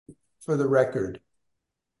for the record?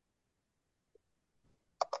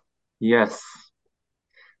 Yes,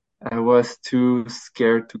 I was too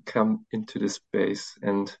scared to come into this space,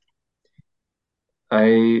 and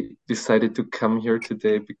I decided to come here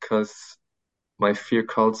today because my fear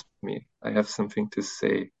calls me. I have something to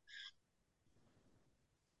say.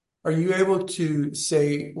 Are you able to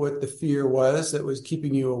say what the fear was that was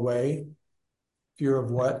keeping you away? Fear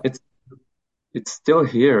of what? It's it's still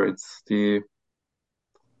here. It's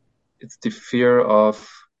the fear of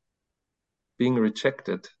being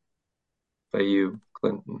rejected by you,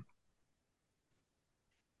 Clinton.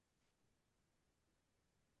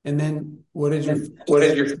 And then what is your fear What is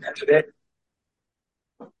today? your fear today?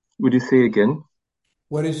 Would you say again?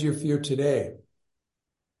 What is your fear today?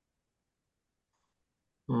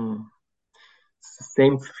 Hmm. It's the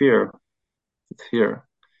same fear. It's here.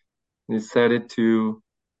 I decided to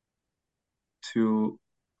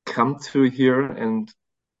come to here and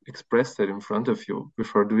express that in front of you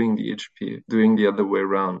before doing the HP, doing the other way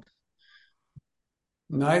around.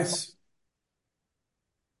 Nice.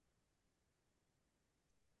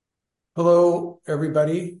 Hello,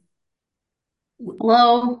 everybody.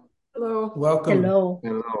 Hello. Hello. Welcome. Hello.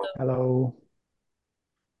 Hello. Hello.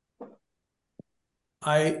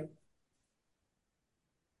 I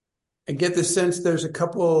get the sense there's a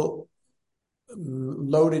couple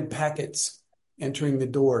loaded packets entering the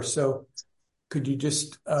door. So could you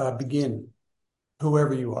just begin,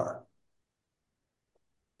 whoever you are?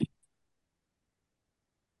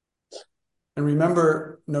 And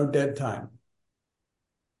remember, no dead time.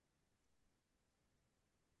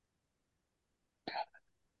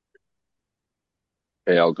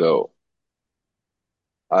 Okay, I'll go.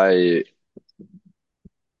 I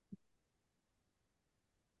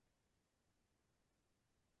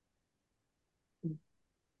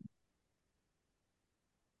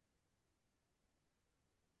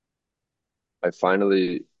I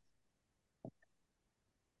finally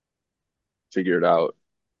figured out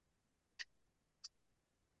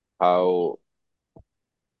how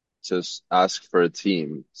to ask for a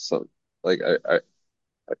team. So like I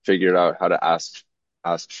figured out how to ask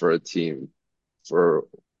for a team for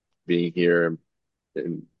being here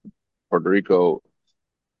in Puerto Rico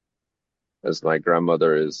as my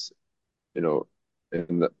grandmother is, you know,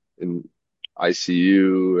 in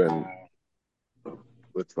ICU and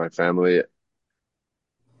with my family.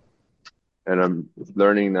 And I'm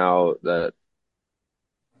learning now that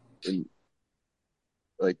in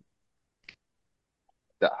like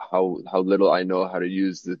that how little I know how to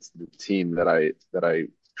use the team that I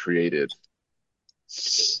created.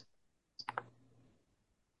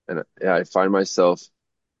 And yeah, I find myself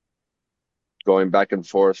going back and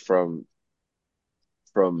forth from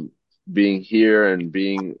being here and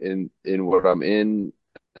being in what I'm in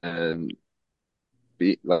and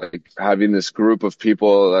be like having this group of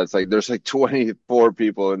people that's like there's like 24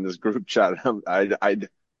 people in this group chat.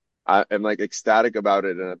 I am like ecstatic about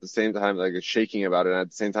it and at the same time like shaking about it and at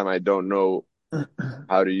the same time I don't know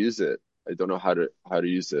how to use it. I don't know how to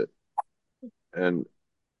use it. And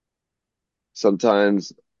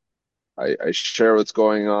sometimes I share what's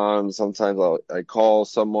going on. Sometimes I call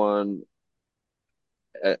someone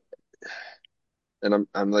uh, and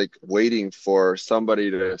I'm like waiting for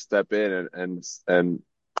somebody to step in and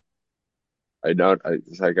I don't I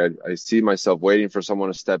it's like I see myself waiting for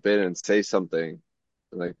someone to step in and say something,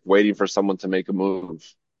 like waiting for someone to make a move.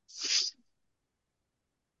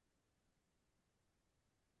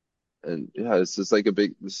 And yeah, this is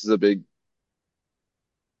a big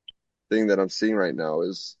thing that I'm seeing right now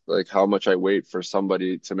is like how much I wait for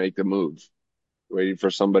somebody to make the move, waiting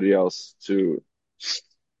for somebody else to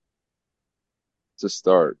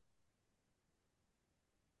start.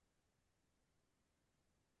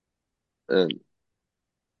 And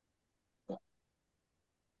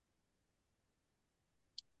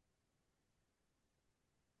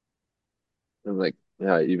and like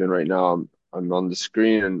yeah, even right now I'm on the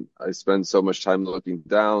screen and I spend so much time looking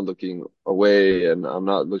down, looking away, and I'm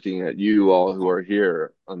not looking at you all who are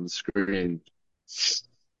here on the screen.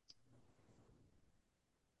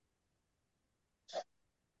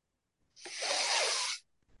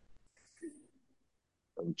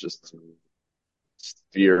 I'm just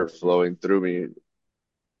fear flowing through me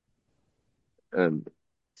and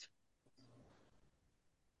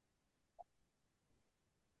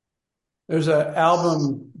There's an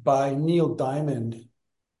album by Neil Diamond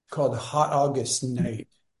called Hot August Night.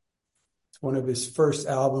 It's one of his first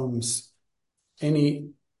albums. And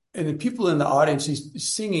the people in the audience,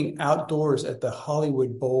 he's singing outdoors at the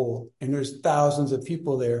Hollywood Bowl, and there's thousands of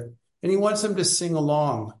people there. And he wants them to sing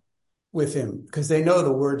along with him because they know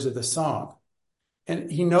the words of the song. And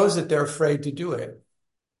he knows that they're afraid to do it.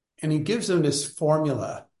 And he gives them this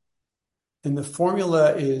formula. And the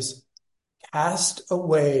formula is cast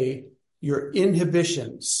away your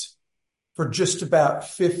inhibitions for just about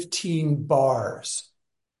 15 bars.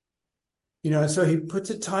 So he puts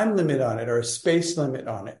a time limit on it or a space limit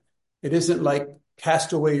on it. It isn't like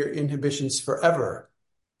cast away your inhibitions forever.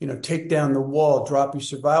 Take down the wall, drop your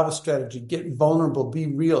survival strategy, get vulnerable, be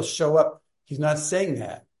real, show up. He's not saying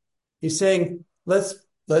that. He's saying, let's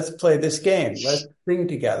play this game. Let's sing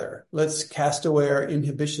together. Let's cast away our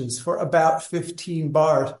inhibitions for about 15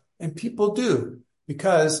 bars. And people do,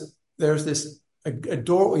 because there's a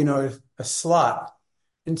door, a slot.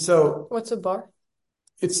 And so what's a bar?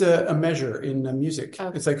 It's a measure in music.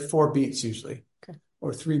 Okay. It's like 4 beats usually, okay,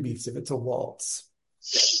 or 3 beats if it's a waltz.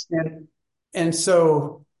 And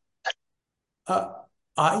so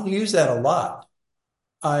I use that a lot.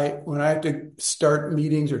 When I have to start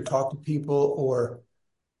meetings or talk to people or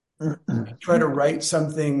try to write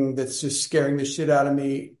something that's just scaring the shit out of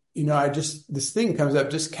me, this thing comes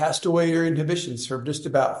up, just cast away your inhibitions for just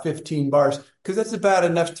about 15 bars, because that's about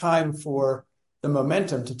enough time for the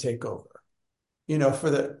momentum to take over. For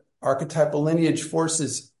the archetypal lineage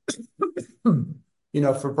forces,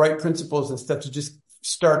 for bright principles and stuff to just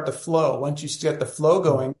start the flow. Once you get the flow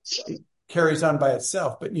going, it carries on by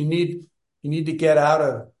itself. But you need to get out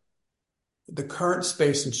of the current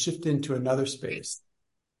space and shift into another space.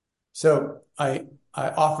 So I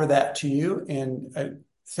offer that to you, and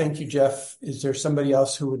thank you, Jeff. Is there somebody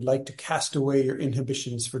else who would like to cast away your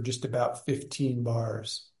inhibitions for just about 15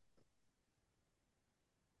 bars?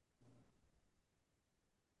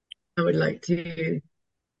 I would like to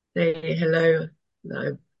say hello.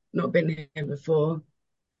 I've not been here before,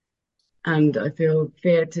 and I feel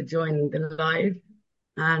fear to join the live,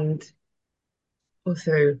 and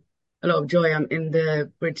also a lot of joy. I'm in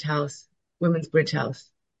the bridge house, women's bridge house,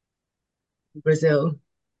 Brazil,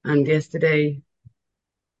 and yesterday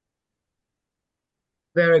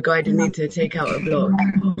Vera guided me to take out a block,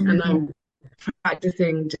 and I'm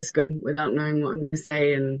practicing just going without knowing what I'm going to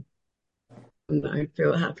say, and I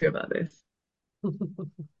feel happy about this.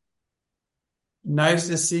 Nice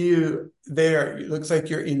to see you there. It looks like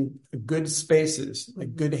you're in good spaces,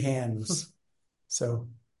 like good hands. So,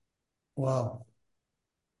 wow.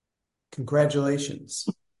 Congratulations.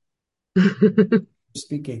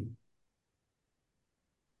 Speaking.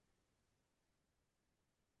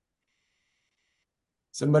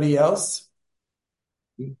 Somebody else?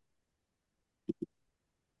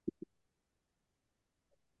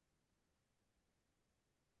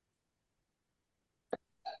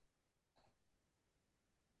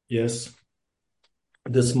 Yes.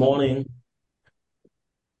 This morning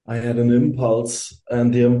I had an impulse,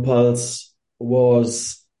 and the impulse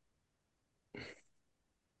was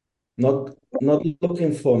not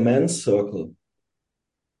looking for a men's circle,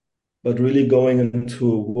 but really going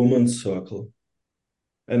into a woman's circle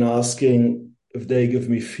and asking if they give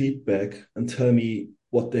me feedback and tell me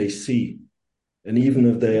what they see. And even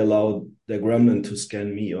if they allow their gremlin to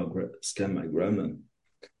scan me or scan my gremlin.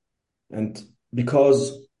 And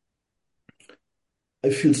because I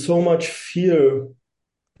feel so much fear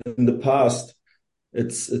in the past,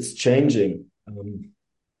 it's changing.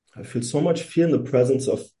 I feel so much fear in the presence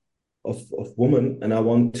of women, and I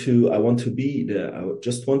want to be there. I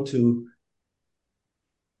just want to,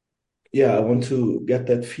 I want to get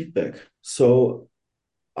that feedback. So,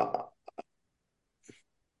 are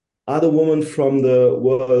the women from the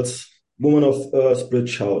world's Woman of Earth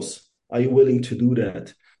Bridge House, are you willing to do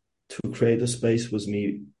that? To create a space with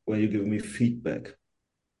me where you give me feedback?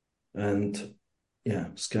 And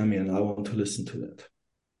scare me, and I want to listen to that.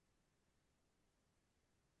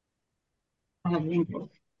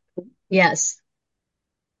 Yes.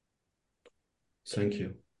 Thank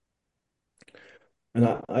you. And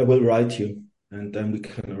I will write you, and then we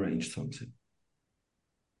can arrange something.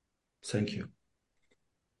 Thank you.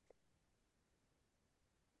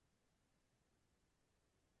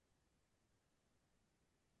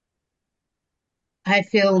 I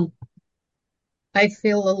feel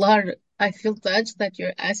a lot. I feel touched that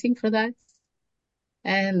you're asking for that,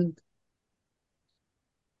 and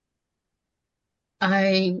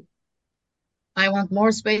I want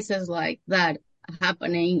more spaces like that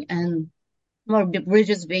happening and more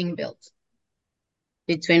bridges being built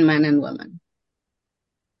between men and women.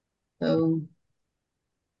 So,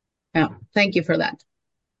 thank you for that.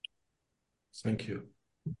 Thank you.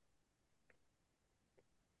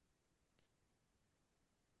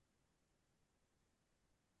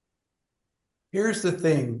 Here's the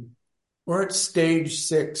thing. We're at stage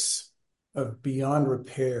 6 of Beyond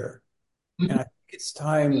Repair. And I think it's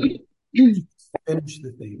time to finish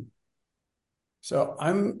the thing. So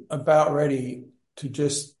I'm about ready to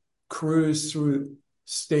just cruise through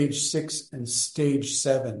stage 6 and stage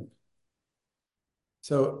 7.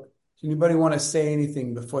 So does anybody want to say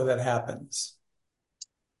anything before that happens?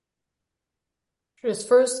 Just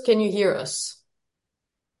first, can you hear us?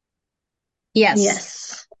 Yes.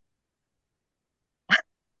 Yes.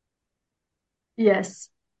 Yes.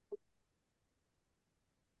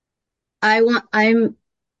 I'm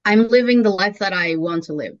living the life that I want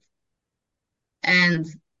to live. And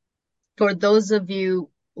for those of you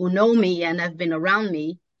who know me and have been around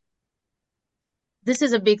me, this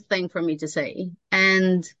is a big thing for me to say.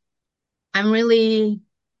 And I'm really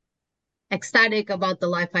ecstatic about the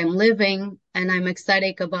life I'm living, and I'm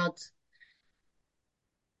ecstatic about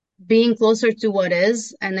being closer to what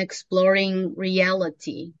is and exploring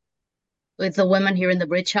reality with the women here in the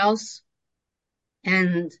Bridge House.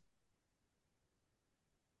 And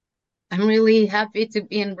I'm really happy to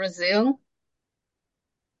be in Brazil.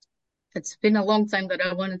 It's been a long time that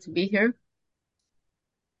I wanted to be here.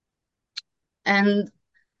 And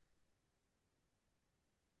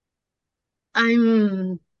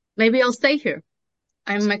maybe I'll stay here.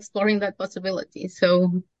 I'm exploring that possibility.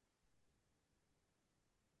 So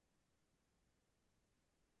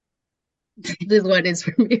this is what it is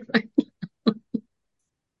for me right now.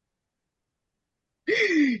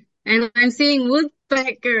 And I'm seeing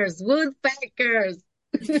woodpeckers. I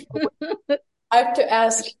have to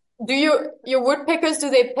ask, do your woodpeckers,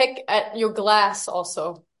 do they peck at your glass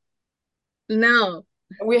also? No.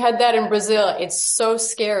 We had that in Brazil. It's so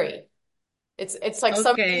scary. It's like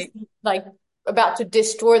somebody's like about to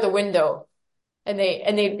destroy the window, and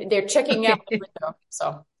they're checking out the window.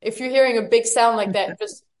 So if you're hearing a big sound like that,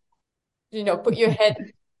 just put your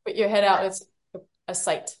head out. It's a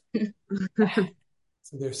sight.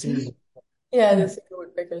 So they're seeing. Yeah, they're seeing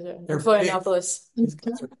woodpeckers. Yeah. They're Florianopolis. These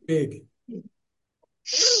guys are big.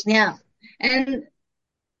 Yeah, and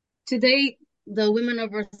today the Women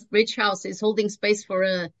of Earth Bridge House is holding space for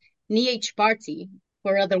a NIH party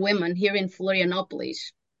for other women here in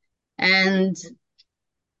Florianopolis. And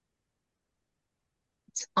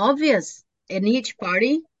it's obvious, a NIH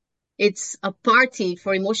party, it's a party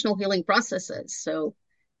for emotional healing processes. So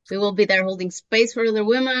we will be there holding space for other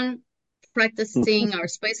women, practicing our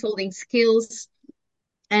space holding skills.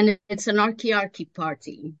 And it's an archiarchy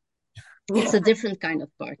party. It's a different kind of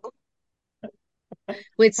party.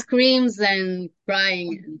 With screams and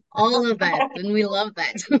crying and all of that. And we love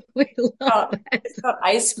that. We love that. It's not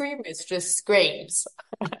ice cream, it's just screams.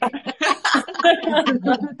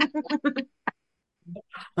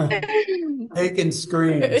 Taking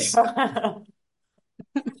screams.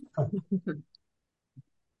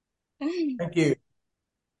 Thank you.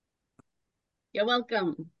 You're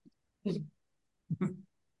welcome.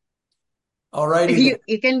 All righty.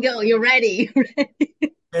 You can go. You're ready.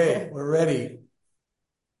 Okay, we're ready.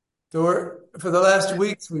 So for the last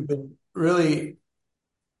weeks, we've been really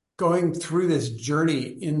going through this journey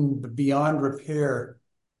in the Beyond Repair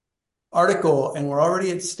article, and we're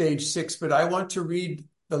already at stage 6, but I want to read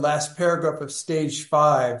the last paragraph of stage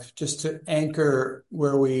 5 just to anchor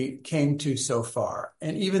where we came to so far.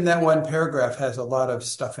 And even that one paragraph has a lot of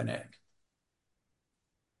stuff in it.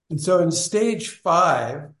 And so in stage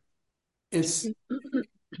 5, it's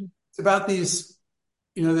about these,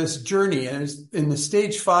 this journey. And in the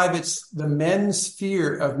stage 5, it's the men's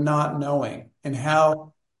fear of not knowing and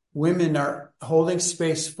how women are holding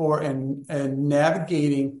space for and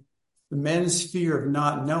navigating the men's fear of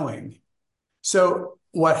not knowing. So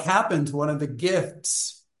what happens, one of the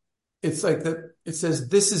gifts, it's like it says,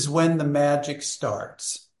 this is when the magic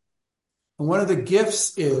starts. And one of the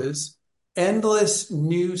gifts is endless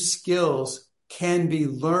new skills can be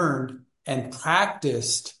learned and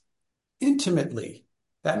practiced intimately.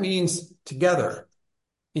 That means together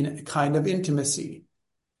in a kind of intimacy.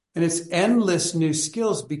 And it's endless new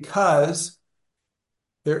skills because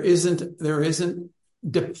there isn't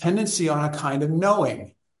dependency on a kind of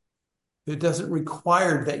knowing. It doesn't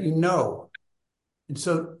require that you know. And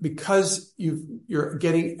so because you're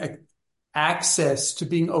getting access to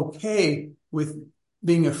being okay with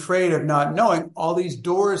being afraid of not knowing, all these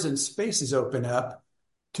doors and spaces open up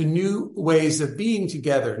to new ways of being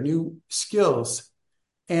together, new skills,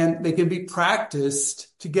 and they can be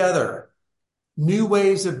practiced together. New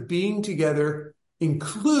ways of being together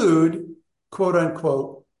include, quote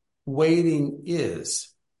unquote, waiting is.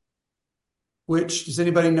 Which, does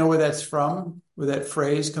anybody know where that's from? Where that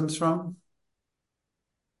phrase comes from?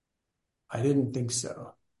 I didn't think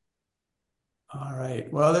so. All right.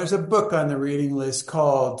 Well, there's a book on the reading list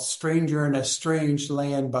called Stranger in a Strange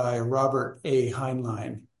Land by Robert A.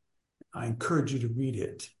 Heinlein. I encourage you to read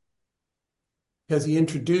it because he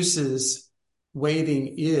introduces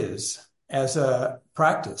waiting is as a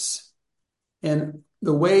practice. And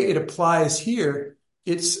the way it applies here,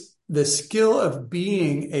 it's the skill of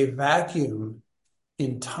being a vacuum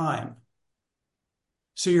in time.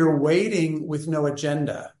 So you're waiting with no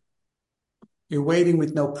agenda. You're waiting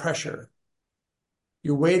with no pressure.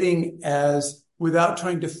 You're waiting as without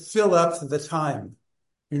trying to fill up the time.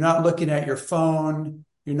 You're not looking at your phone.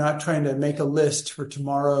 You're not trying to make a list for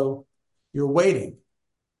tomorrow. You're waiting.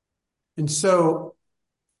 And so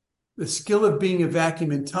the skill of being a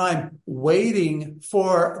vacuum in time, waiting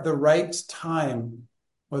for the right time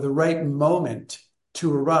or the right moment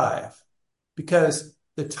to arrive, because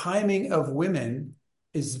the timing of women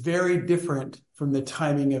is very different from the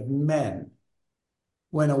timing of men.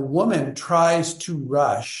 When a woman tries to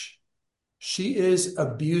rush, she is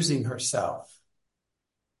abusing herself.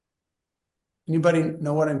 Anybody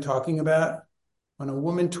know what I'm talking about? When a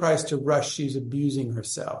woman tries to rush, she's abusing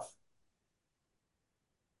herself.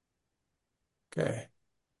 Okay.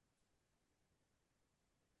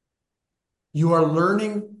 You are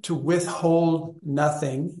learning to withhold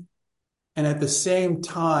nothing, and at the same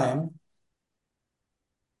time,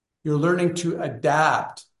 you're learning to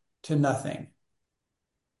adapt to nothing.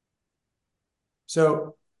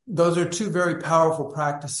 So those are two very powerful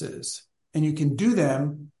practices, and you can do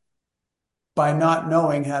them by not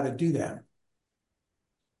knowing how to do them.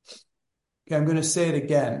 Okay, I'm going to say it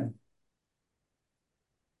again.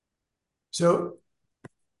 So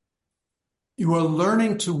you are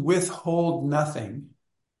learning to withhold nothing,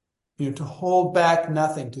 to hold back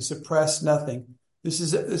nothing, to suppress nothing. This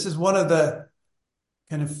is one of the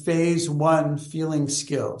kind of phase one feeling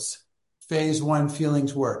skills. Phase one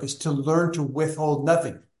feelings work is to learn to withhold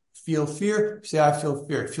nothing. Feel fear, say, I feel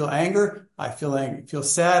fear. Feel anger, I feel angry. Feel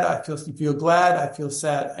sad, I feel glad, I feel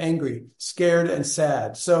sad, angry, scared, and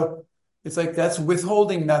sad. So it's like that's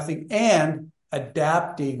withholding nothing and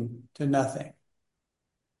adapting to nothing.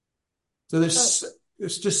 So there's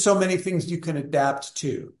just so many things you can adapt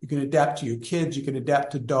to. You can adapt to your kids, you can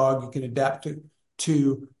adapt to dog, you can adapt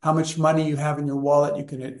to how much money you have in your wallet, you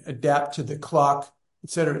can adapt to the clock, et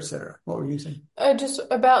cetera, et cetera. What were you saying? Just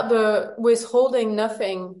about the withholding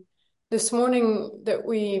nothing. This morning there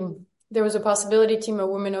was a possibility team, a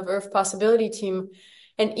Women of Earth possibility team,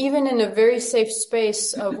 and even in a very safe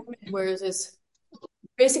space of women, where it's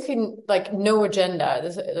basically like no agenda.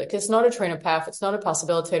 It's not a trainer path. It's not a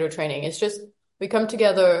possibilitator training. It's just we come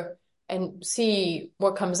together and see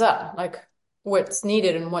what comes up, like what's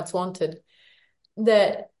needed and what's wanted.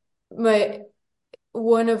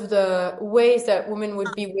 One of the ways that women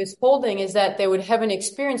would be withholding is that they would have an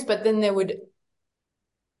experience, but then they would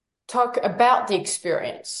talk about the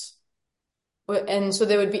experience. And so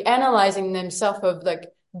they would be analyzing themselves of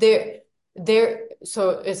like so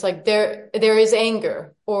it's like there is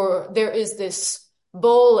anger, or there is this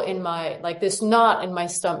bowl in this knot in my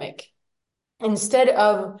stomach, instead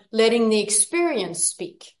of letting the experience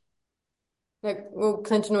speak. Like what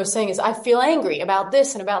Clinton was saying is, I feel angry about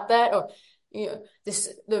this and about that, or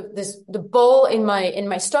the bowl in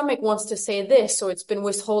my stomach wants to say this, so it's been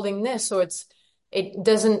withholding this, so it's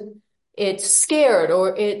scared,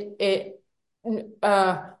 or it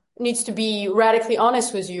needs to be radically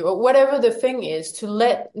honest with you, or whatever the thing is, to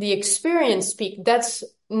let the experience speak. That's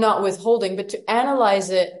not withholding, but to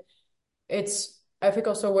analyze it. It's, I think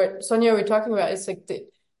also what Sonia were talking about, it's like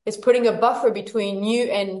it's putting a buffer between you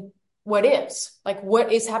and what is, like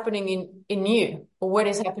what is happening in you, or what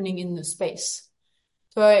is happening in the space.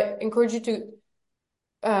 So I encourage you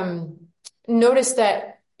to notice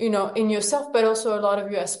that, in yourself, but also a lot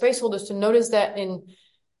of you as space holders, to notice that in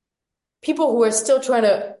people who are still trying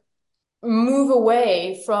to move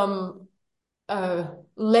away from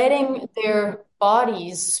letting their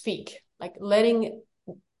bodies speak, like letting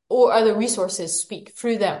or other resources speak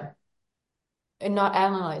through them and not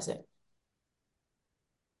analyze it.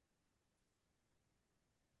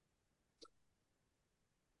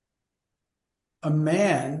 A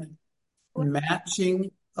man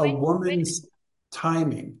matching a woman's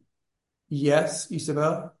timing. Yes,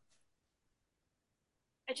 Isabel?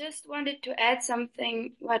 I just wanted to add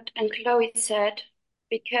something what Chloe said,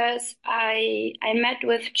 because I met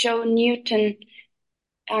with Jo Newton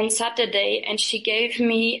on Saturday, and she gave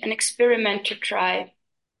me an experiment to try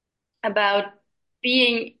about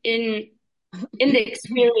being in the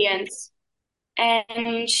experience.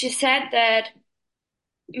 And she said that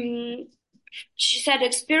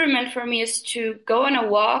experiment for me is to go on a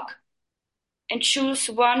walk and choose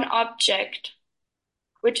one object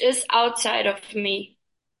which is outside of me,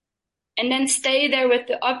 and then stay there with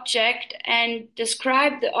the object and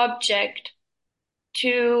describe the object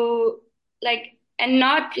to like, and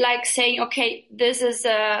not like saying, okay, this is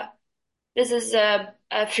a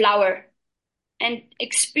flower, and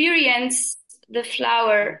experience the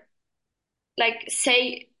flower. Like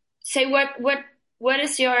say what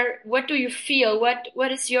is your, what do you feel?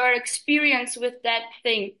 What is your experience with that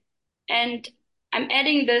thing? And I'm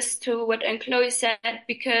adding this to what Chloe said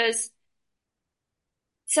because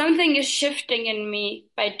something is shifting in me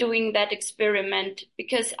by doing that experiment,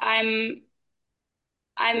 because I'm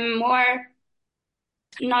more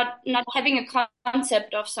not having a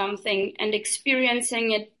concept of something and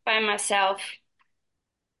experiencing it by myself.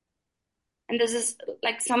 And this is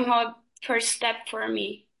like somehow first step for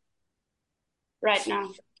me right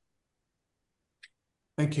now.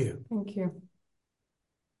 Thank you. Thank you.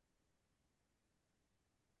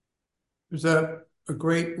 There's a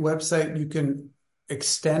great website you can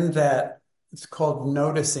extend that. It's called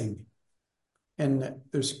Noticing. And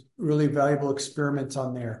there's really valuable experiments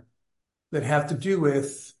on there that have to do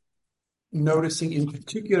with noticing in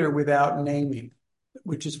particular without naming,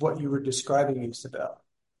 which is what you were describing, Isabel.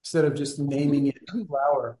 Instead of just naming it a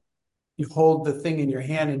flower, you hold the thing in your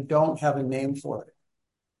hand and don't have a name for it.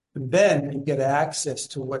 And then you get access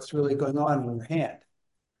to what's really going on in your hand.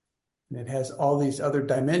 And it has all these other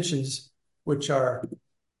dimensions which are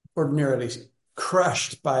ordinarily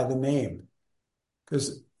crushed by the name.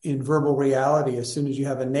 Because in verbal reality, as soon as you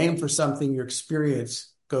have a name for something, your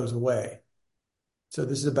experience goes away. So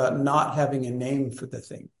this is about not having a name for the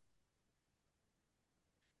thing.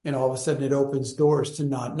 And all of a sudden it opens doors to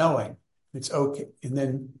not knowing. It's okay. And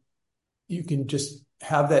then you can just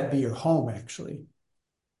have that be your home, actually.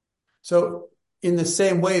 So in the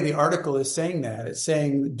same way, the article is saying that. It's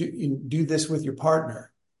saying, do this with your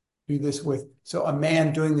partner. Do this with, so a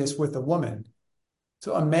man doing this with a woman.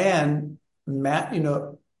 So a man,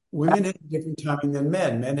 women have different timing than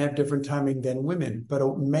men. Men have different timing than women. But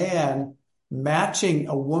a man matching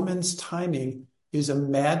a woman's timing is a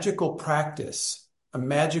magical practice, a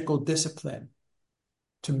magical discipline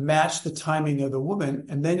to match the timing of the woman.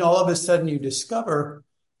 And then all of a sudden you discover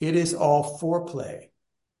it is all foreplay.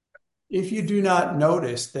 If you do not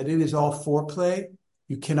notice that it is all foreplay,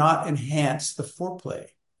 you cannot enhance the foreplay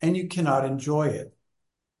and you cannot enjoy it.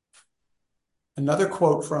 Another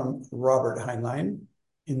quote from Robert Heinlein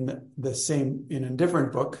in a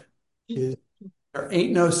different book is, there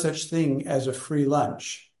ain't no such thing as a free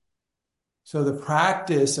lunch. So the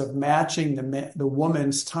practice of matching the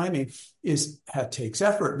woman's timing takes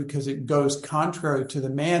effort because it goes contrary to the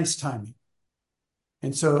man's timing.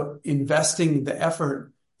 And so investing the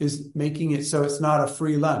effort is making it so it's not a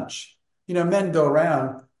free lunch. Men go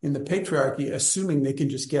around in the patriarchy assuming they can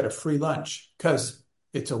just get a free lunch because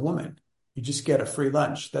it's a woman. You just get a free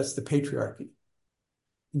lunch. That's the patriarchy.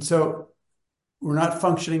 And so we're not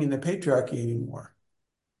functioning in the patriarchy anymore.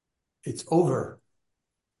 It's over.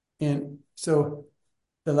 And so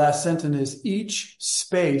the last sentence is, each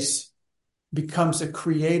space becomes a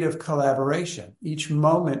creative collaboration. Each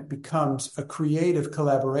moment becomes a creative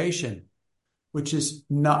collaboration, which is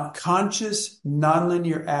not conscious,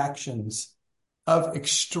 nonlinear actions of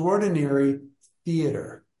extraordinary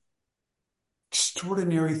theater.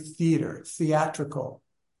 Extraordinary theater, theatrical.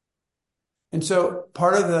 And so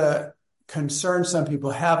part of the concern some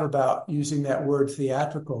people have about using that word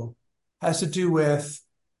theatrical has to do with,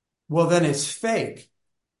 well, then it's fake.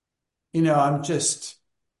 I'm just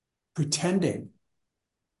pretending.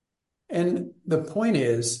 And the point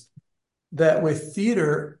is that with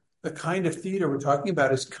theater, the kind of theater we're talking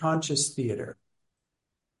about is conscious theater,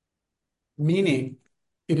 meaning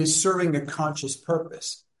it is serving a conscious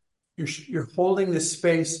purpose. You're holding the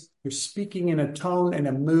space, you're speaking in a tone and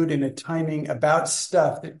a mood and a timing about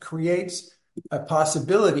stuff that creates a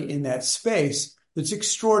possibility in that space that's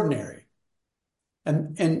extraordinary.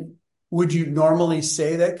 And would you normally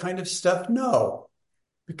say that kind of stuff? No,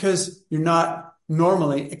 because you're not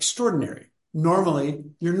normally extraordinary. Normally,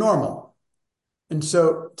 you're normal. And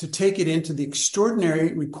so to take it into the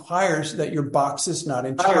extraordinary requires that your box is not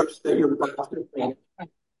in charge.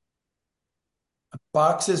 A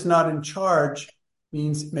box is not in charge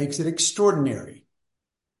makes it extraordinary.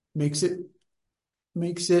 Makes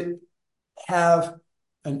it have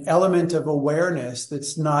an element of awareness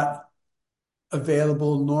that's not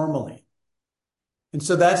available normally. And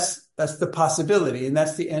so that's the possibility. And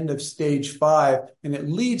that's the end of stage 5. And it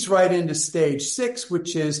leads right into stage 6,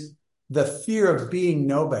 which is the fear of being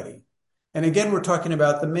nobody. And again, we're talking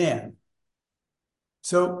about the man.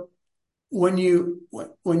 So when you,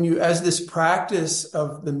 as this practice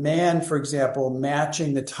of the man, for example,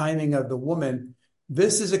 matching the timing of the woman,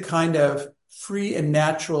 this is a kind of free and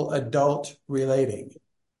natural adult relating.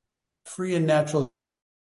 Free and natural.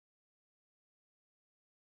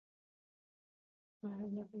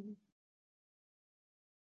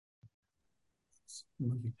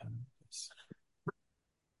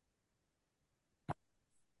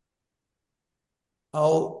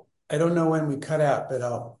 I don't know when we cut out, but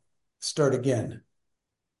I'll start again.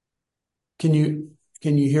 Can you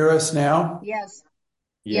hear us now? Yes.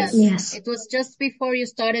 Yes. Yes. It was just before you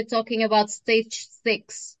started talking about stage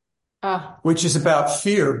 6. Which is about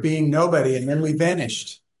fear, being nobody, and then we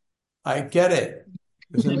vanished. I get it.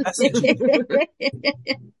 There's a message.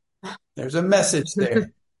 There's a message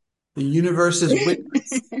there. The universe is with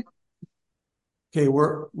us. Okay,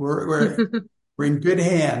 we're in good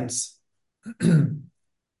hands.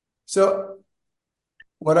 So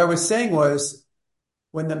what I was saying was,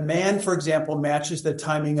 when the man, for example, matches the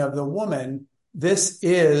timing of the woman, this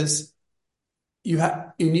is, you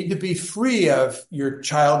need to be free of your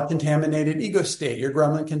child contaminated ego state, your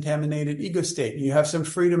gremlin contaminated ego state. You have some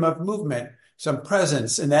freedom of movement, some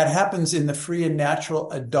presence, and that happens in the free and natural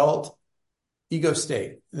adult ego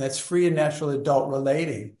state. And that's free and natural adult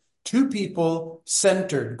relating. Two people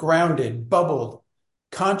centered, grounded, bubbled,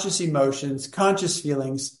 conscious emotions, conscious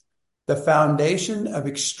feelings, the foundation of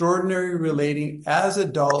extraordinary relating as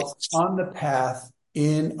adults on the path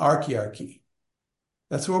in archiarchy.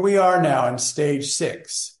 That's where we are now in stage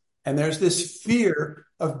 6. And there's this fear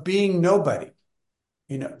of being nobody.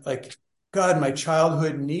 Like, God, my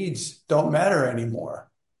childhood needs don't matter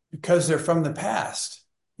anymore because they're from the past.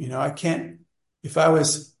 I can't, if I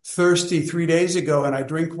was thirsty 3 days ago and I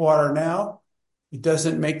drink water now, it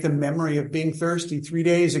doesn't make the memory of being thirsty 3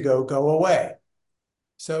 days ago go away.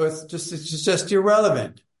 So it's just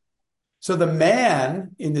irrelevant. So the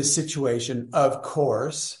man in this situation, of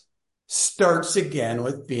course, starts again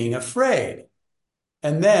with being afraid.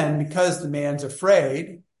 And then because the man's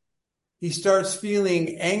afraid, he starts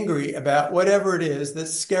feeling angry about whatever it is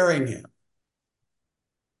that's scaring him.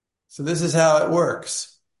 So this is how it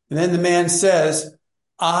works. And then the man says,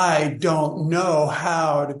 I don't know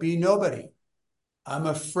how to be nobody. I'm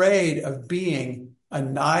afraid of being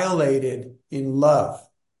annihilated in love.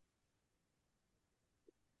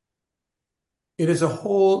 It is a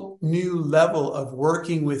whole new level of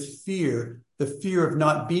working with fear, the fear of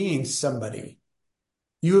not being somebody.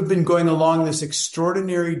 You have been going along this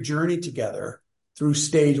extraordinary journey together through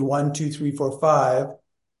stage 1, 2, 3, 4, 5,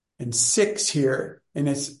 and 6 here. And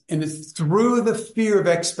it's through the fear of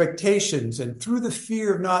expectations and through the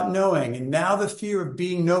fear of not knowing and now the fear of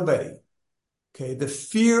being nobody. Okay, the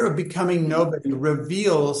fear of becoming nobody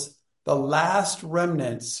reveals the last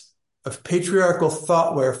remnants of patriarchal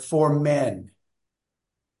thoughtware for men.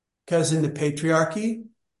 Because in the patriarchy,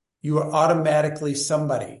 you are automatically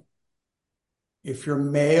somebody. If you're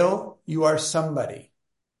male, you are somebody.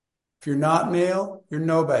 If you're not male, you're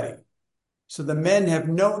nobody. So the men have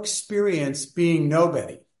no experience being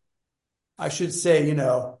nobody. I should say,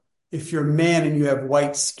 if you're a man and you have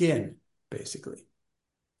white skin, basically,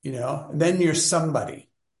 and then you're somebody.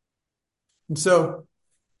 And so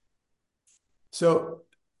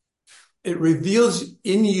it reveals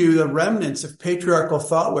in you the remnants of patriarchal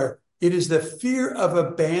thoughtware. It is the fear of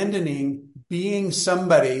abandoning being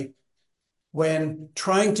somebody when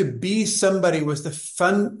trying to be somebody was the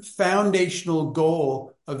foundational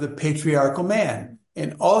goal of the patriarchal man,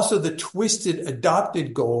 and also the twisted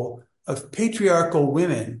adopted goal of patriarchal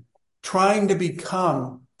women trying to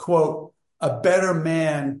become, quote, a better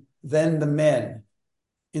man than the men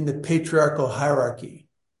in the patriarchal hierarchy.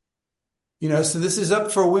 So this is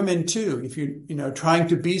up for women too. If you're, trying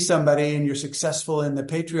to be somebody and you're successful in the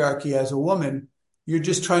patriarchy as a woman, you're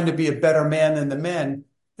just trying to be a better man than the men.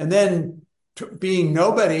 And then being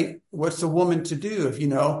nobody, what's a woman to do? If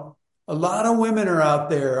a lot of women are out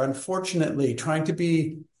there, unfortunately, trying to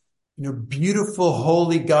be, beautiful,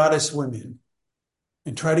 holy goddess women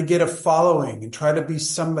and try to get a following and try to be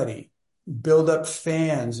somebody, build up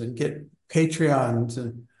fans and get Patreons.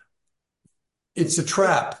 And it's a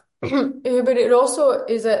trap. Yeah, but it also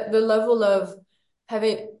is at the level of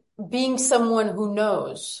being someone who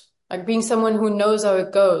knows, like being someone who knows how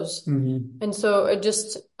it goes. Mm-hmm. And so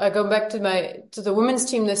I go back to the women's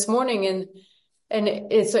team this morning and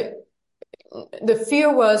it's like, the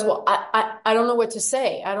fear was, well, I don't know what to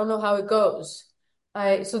say. I don't know how it goes.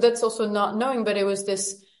 So that's also not knowing, but it was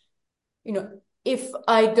this, if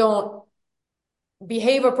I don't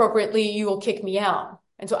behave appropriately, you will kick me out.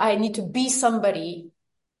 And so I need to be somebody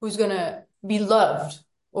who's going to be loved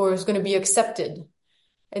or is going to be accepted.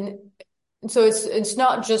 And so it's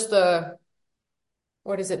not just the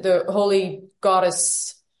holy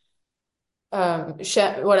goddess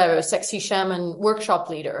whatever, sexy shaman workshop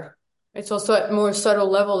leader. It's also a more subtle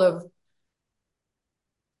level of,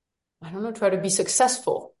 I don't know, try to be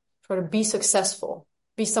successful. Try to be successful.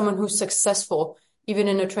 Be someone who's successful, even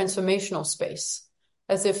in a transformational space,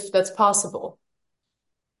 as if that's possible.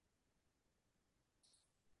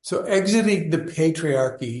 So exiting the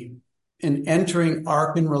patriarchy and entering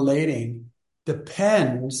arc and relating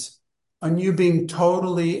depends on you being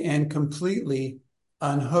totally and completely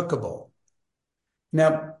unhookable.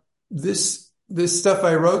 Now, this stuff,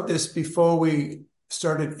 I wrote this before we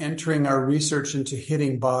started entering our research into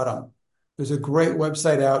hitting bottom. There's a great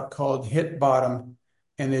website out called Hit Bottom,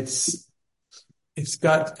 and it's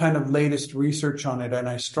got kind of latest research on it, and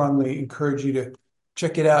I strongly encourage you to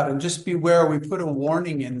check it out. And just beware, we put a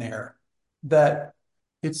warning in there that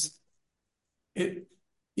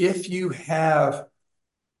if you have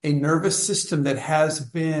a nervous system that has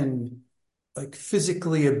been like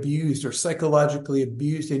physically abused or psychologically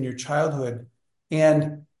abused in your childhood,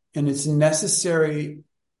 and it's necessary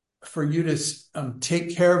for you to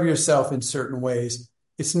take care of yourself in certain ways,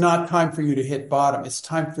 it's not time for you to hit bottom. It's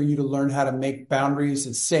time for you to learn how to make boundaries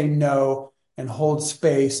and say no and hold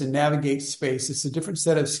space and navigate space. It's a different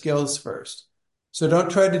set of skills first. So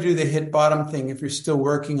don't try to do the hit bottom thing if you're still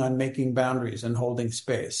working on making boundaries and holding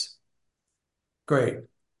space. Great.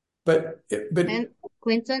 But And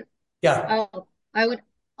Quinton, yeah,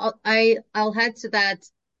 I'll add to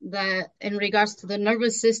that in regards to the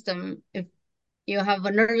nervous system, if you have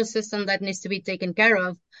a nervous system that needs to be taken care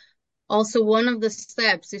of, also one of the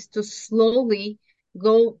steps is to slowly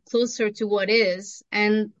go closer to what is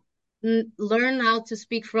and learn how to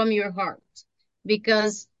speak from your heart,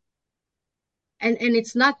 because and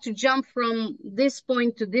it's not to jump from this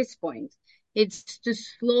point to this point. It's to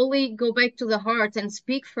slowly go back to the heart and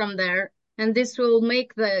speak from there. And this will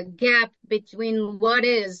make the gap between what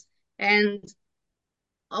is and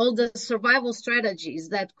all the survival strategies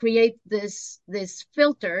that create this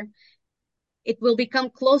filter. It will become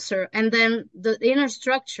closer, and then the inner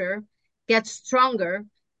structure gets stronger.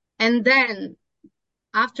 And then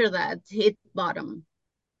after that, hit bottom.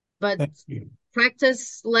 But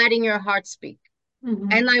practice letting your heart speak.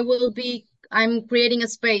 Mm-hmm. And I'm creating a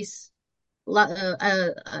space,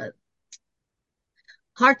 a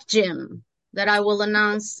heart gym that I will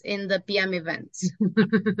announce in the PM events.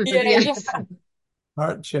 Yes.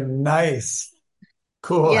 Heart gym, nice.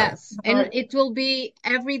 Cool. Yes. And it will be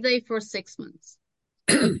every day for 6 months.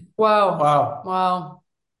 Wow.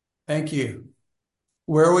 Thank you.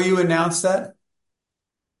 Where will you announce that?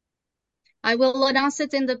 I will announce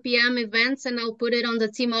it in the PM events, and I'll put it on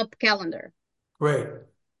the Team Up calendar. Great.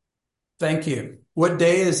 Thank you. What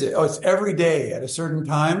day is it? Oh, it's every day at a certain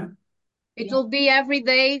time? It will be every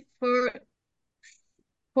day for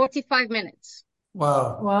 45 minutes.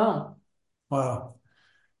 Wow.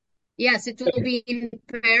 Yes, it will be in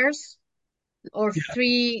pairs or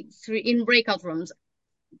three in breakout rooms.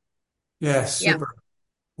 Yeah, super. Yeah.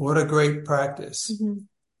 What a great practice. Mm-hmm.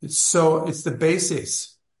 It's the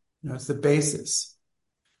basis. It's the basis.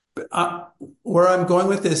 But where I'm going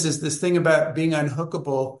with this is this thing about being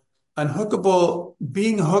unhookable.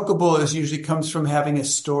 Being hookable is usually comes from having a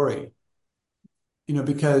story.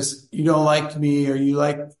 Because you don't like me, or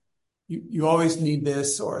you always need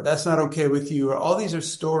this, or that's not okay with you, or all these are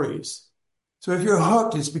stories. So if you're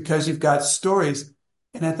hooked, it's because you've got stories.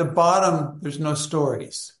 And at the bottom, there's no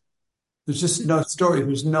stories. There's just no story.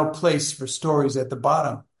 There's no place for stories at the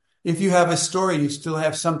bottom. If you have a story, you still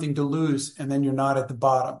have something to lose, and then you're not at the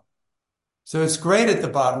bottom. So it's great at the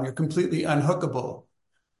bottom. You're completely unhookable,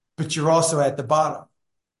 but you're also at the bottom.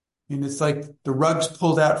 And it's like the rug's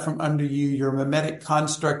pulled out from under you. Your mimetic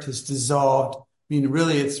construct has dissolved.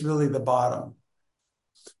 It's really the bottom.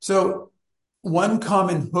 So one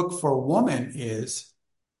common hook for a woman is,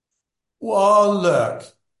 well, look,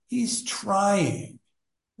 he's trying.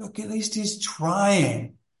 Look, at least he's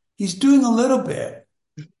trying. He's doing a little bit.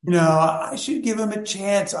 I should give him a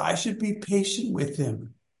chance. I should be patient with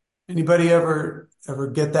him. Anybody ever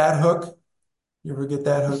get that hook? You ever get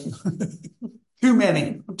that hook? Too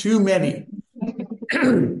many.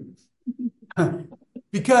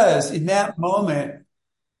 Because in that moment,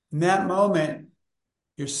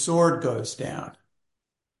 your sword goes down.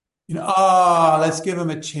 Let's give him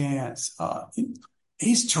a chance.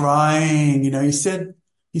 He's trying. He said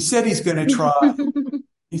he's going to try.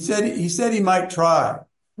 He said he might try.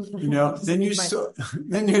 Then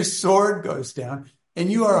your sword goes down,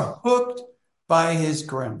 and you are hooked by his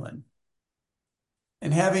gremlin.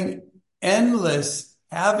 And having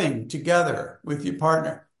together with your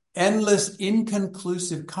partner, endless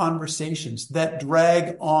inconclusive conversations that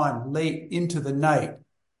drag on late into the night.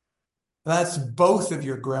 That's both of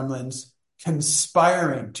your gremlins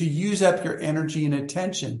conspiring to use up your energy and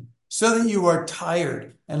attention so that you are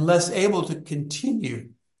tired and less able to continue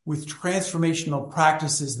with transformational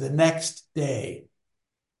practices the next day.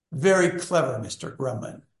 Very clever, Mr.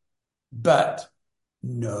 Gremlin. But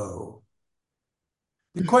no.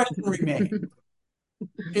 The question remains,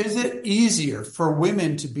 is it easier for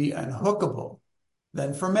women to be unhookable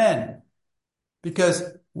than for men? Because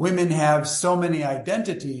women have so many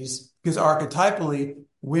identities, because archetypally,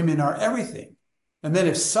 women are everything. And then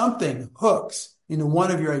if something hooks into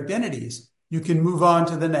one of your identities, you can move on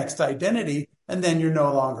to the next identity, and then you're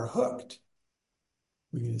no longer hooked.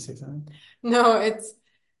 Were you going to say something? No,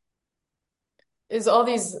 it's all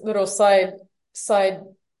these little side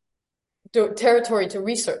territory to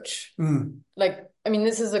research. Like, I mean,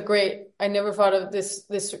 this is I never thought of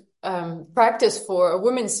this practice for a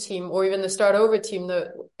women's team or even the Start Over team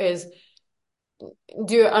that is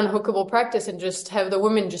do an unhookable practice and just have the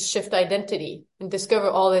women just shift identity and discover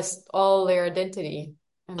all their identity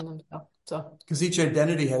in themselves. So, because each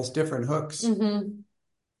identity has different hooks. The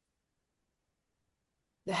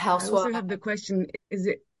housewife. I also have the question, is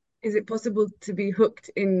it possible to be hooked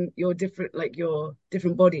in your different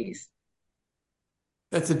bodies?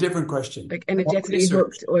 That's a different question. Like energetically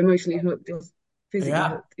hooked or emotionally hooked or physically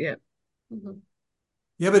hooked. Yeah.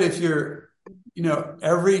 Yeah, but if you're,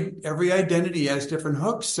 every identity has different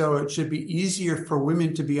hooks, so it should be easier for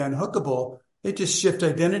women to be unhookable. They just shift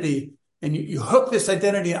identity and you hook this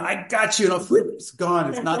identity and I got you, and it's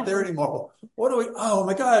gone. It's not there anymore. Oh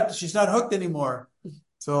my God, she's not hooked anymore.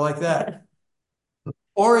 So like that.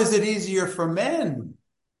 Or is it easier for men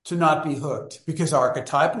to not be hooked? Because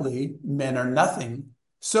archetypally, men are nothing.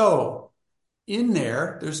 So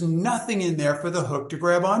there's nothing in there for the hook to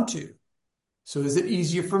grab onto. So is it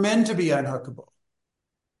easier for men to be unhookable?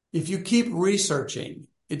 If you keep researching,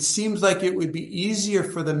 it seems like it would be easier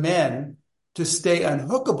for the men to stay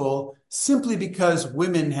unhookable simply because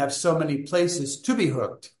women have so many places to be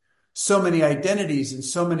hooked, so many identities and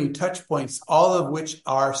so many touch points, all of which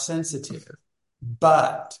are sensitive.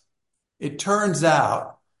 But it turns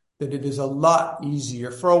out that it is a lot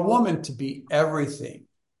easier for a woman to be everything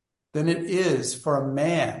than it is for a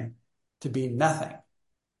man to be nothing.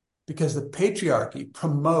 Because the patriarchy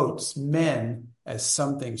promotes men as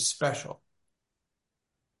something special.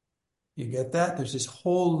 You get that? There's this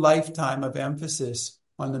whole lifetime of emphasis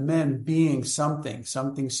on the men being something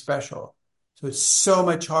special. So it's so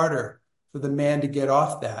much harder for the man to get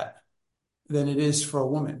off that than it is for a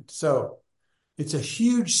woman. So it's a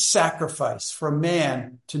huge sacrifice for a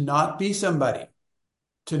man to not be somebody,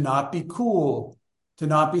 to not be cool, to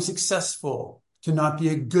not be successful, to not be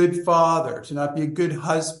a good father, to not be a good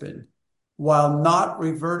husband, while not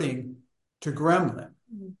reverting to gremlin.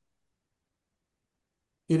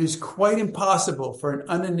 It is quite impossible for an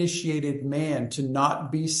uninitiated man to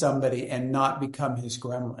not be somebody and not become his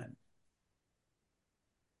gremlin.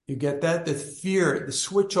 You get that? The fear, the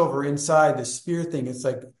switch over inside, the spear thing, it's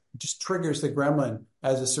like it just triggers the gremlin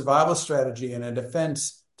as a survival strategy and a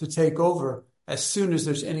defense to take over as soon as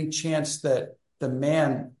there's any chance that the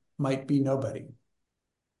man might be nobody.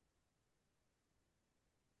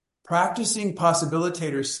 Practicing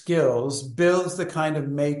possibilitator skills builds the kind of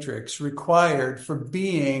matrix required for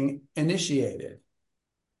being initiated.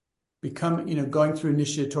 Going through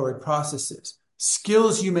initiatory processes.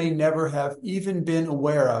 Skills you may never have even been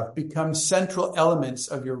aware of become central elements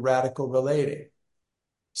of your radical relating.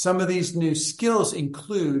 Some of these new skills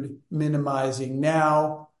include minimizing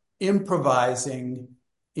now, improvising,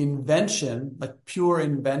 invention, like pure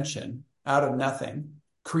invention out of nothing,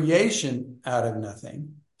 creation out of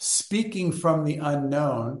nothing, speaking from the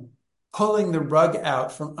unknown, pulling the rug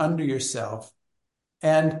out from under yourself,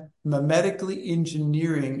 and mimetically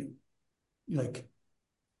engineering,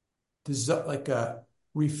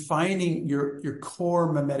 refining your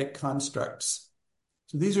core mimetic constructs.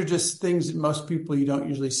 So these are just things that most people, you don't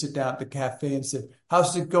usually sit down at the cafe and say,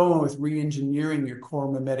 how's it going with re-engineering your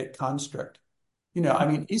core mimetic construct?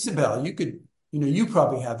 Isabel, you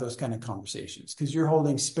probably have those kind of conversations because you're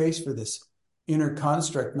holding space for this inner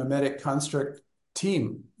construct, mimetic construct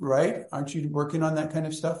team, right? Aren't you working on that kind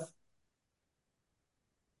of stuff?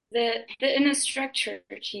 The inner structure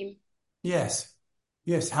team. Yes.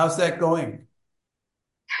 How's that going?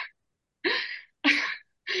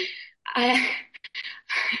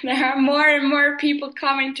 There are more and more people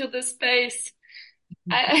coming to the space.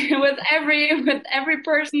 With every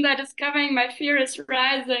person that is coming, my fear is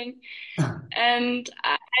rising, and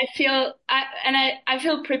I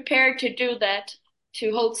feel prepared to do that,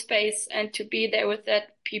 to hold space and to be there with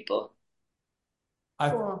that people.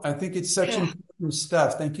 I think it's such important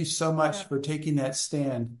stuff. Thank you so much for taking that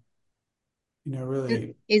stand.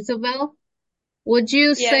 Really. Isabel, would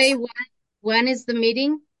you say when is the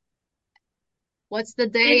meeting? What's the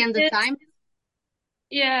day and the time?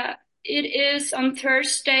 Yeah, it is on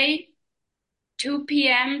Thursday, 2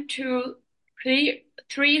 p.m. to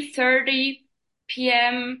 3:30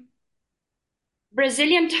 p.m.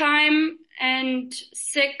 Brazilian time and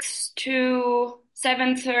 6 to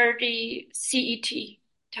 7:30 CET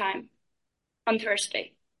time on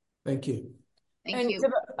Thursday. Thank you. Thank you.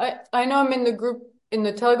 I know I'm in the group, in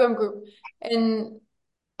the Telegram group, and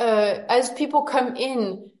as people come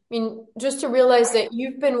in, I mean, just to realize that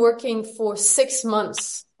you've been working for 6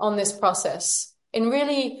 months on this process, and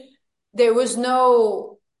really there was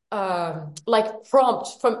no prompt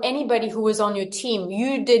from anybody who was on your team.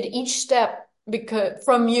 You did each step because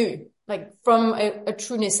from you, like from a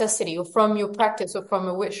true necessity, or from your practice, or from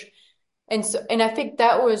a wish. And I think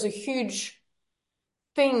that was a huge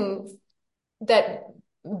thing that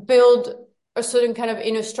build a certain kind of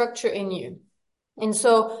inner structure in you. And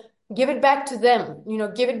so give it back to them,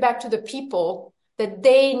 give it back to the people, that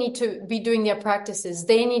they need to be doing their practices.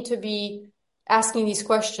 They need to be asking these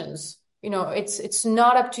questions. It's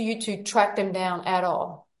not up to you to track them down at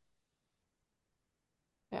all.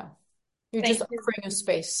 Yeah. You're just offering a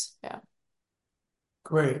space. Yeah.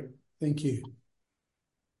 Great. Thank you.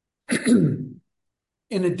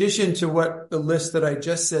 In addition to what the list that I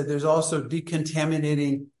just said, there's also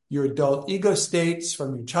decontaminating your adult ego states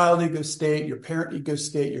from your child ego state, your parent ego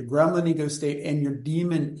state, your gremlin ego state, and your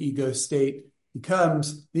demon ego state.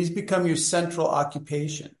 These become your central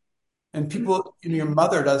occupation. And people, your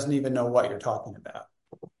mother doesn't even know what you're talking about.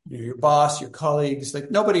 Your boss, your colleagues,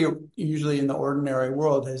 like nobody usually in the ordinary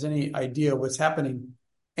world has any idea what's happening.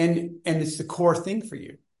 And it's the core thing for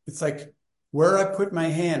you. It's like where I put my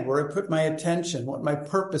hand, where I put my attention, what my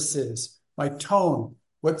purpose is, my tone,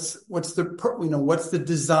 what's the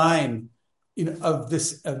design, of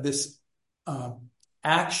this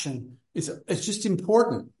action. It's just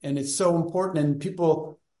important, and it's so important. And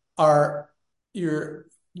people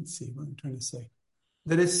let's see what I'm trying to say.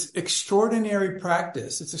 That it's extraordinary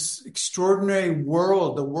practice. It's an extraordinary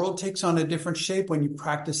world. The world takes on a different shape when you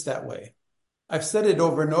practice that way. I've said it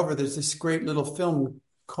over and over. There's this great little film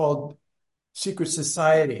called Secret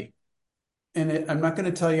Society. And I'm not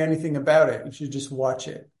going to tell you anything about it. You should just watch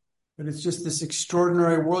it. But it's just this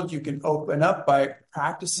extraordinary world you can open up by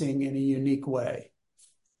practicing in a unique way.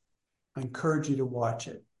 I encourage you to watch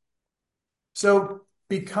it. So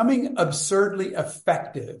becoming absurdly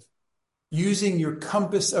effective using your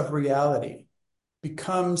compass of reality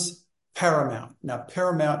becomes paramount. Now,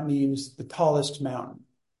 paramount means the tallest mountain.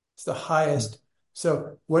 It's the highest.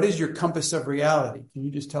 So what is your compass of reality? Can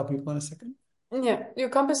you just tell people in a second? Yeah, your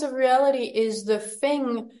compass of reality is the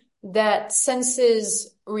thing that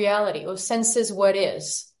senses reality, or senses what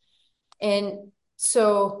is. And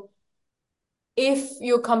so if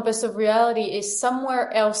your compass of reality is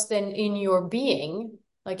somewhere else than in your being,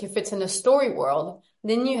 like if it's in a story world,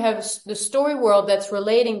 then you have the story world that's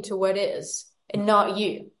relating to what is and not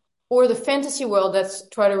you, or the fantasy world that's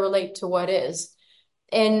trying to relate to what is.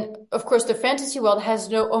 And of course, the fantasy world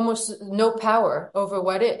has almost no power over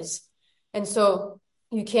what is. And so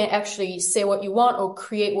you can't actually say what you want, or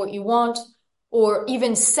create what you want, or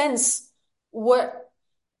even sense what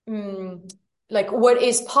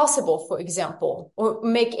is possible, for example, or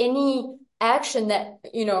make any action that,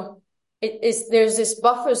 there's this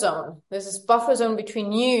buffer zone. There's this buffer zone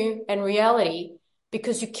between you and reality,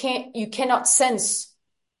 because you cannot sense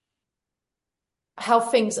how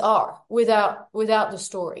things are without the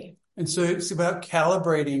story. And so it's about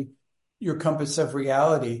calibrating your compass of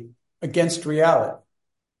reality against reality.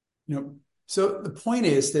 So the point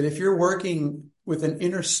is that if you're working with an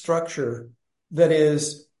inner structure that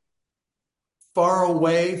is far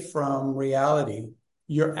away from reality,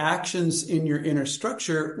 your actions in your inner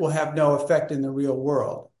structure will have no effect in the real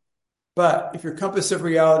world. But if your compass of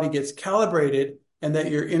reality gets calibrated, and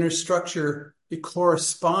that your inner structure, it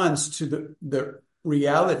corresponds to the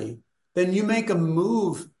reality, then you make a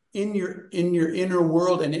move in your inner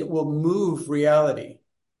world, and it will move reality.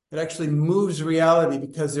 It actually moves reality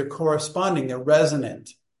because they're corresponding, they're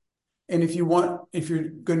resonant. And if you're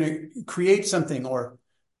going to create something, or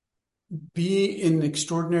be in an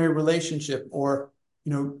extraordinary relationship, or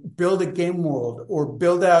build a game world, or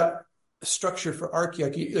build out a structure for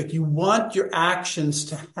archaeology, like you want your actions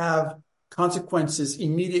to have consequences,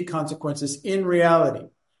 immediate consequences in reality.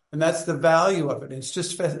 And that's the value of it. It's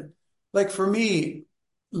just like for me,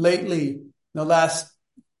 lately, in the last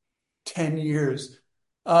 10 years,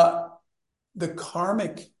 the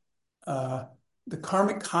karmic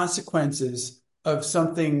consequences of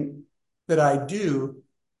something that I do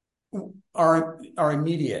are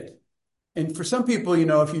immediate. And for some people,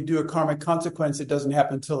 if you do a karmic consequence, it doesn't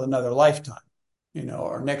happen until another lifetime,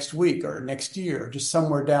 or next week or next year, or just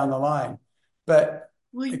somewhere down the line. But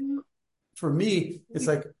for me, it's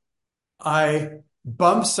like I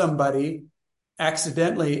bump somebody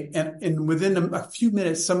accidentally, and within a few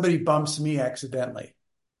minutes, somebody bumps me accidentally,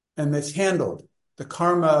 and it's handled. The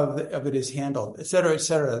karma of it is handled, et cetera,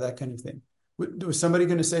 that kind of thing. Was somebody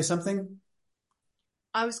going to say something?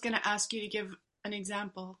 I was going to ask you to give an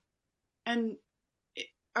example. And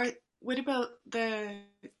what about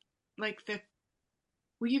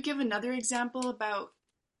will you give another example about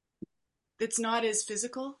that's not as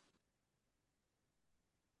physical?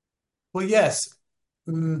 Well, yes.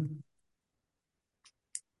 For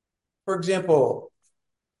example,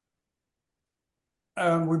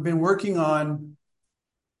 we've been working on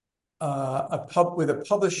with a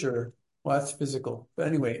publisher. Well, that's physical, but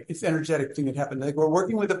anyway, it's an energetic thing that happened. Like, we're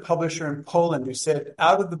working with a publisher in Poland who said,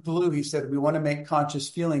 out of the blue, he said, we want to make conscious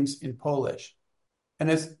feelings in Polish.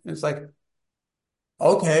 And it's like,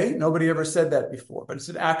 okay, nobody ever said that before, but it's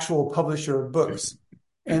an actual publisher of books.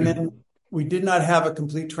 And then we did not have a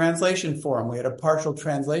complete translation for him. We had a partial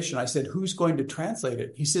translation. I said, who's going to translate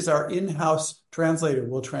it? He says, our in-house translator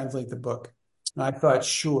will translate the book. And I thought,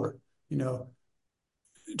 sure,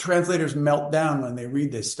 translators melt down when they read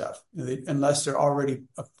this stuff, unless they're already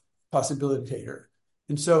a possibilitator.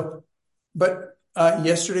 And so, but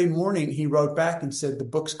yesterday morning, he wrote back and said, the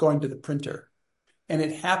book's going to the printer. And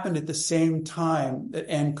it happened at the same time that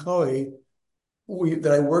Anne Chloe,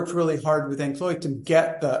 that I worked really hard with Anne Chloe to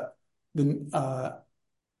get the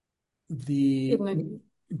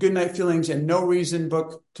Goodnight Feelings and No Reason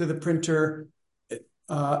book to the printer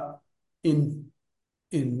in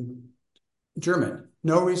German.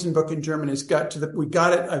 No Reason book in German we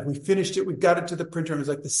got it, we finished it, we got it to the printer. It was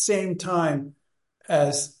like the same time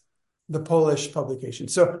as the Polish publication.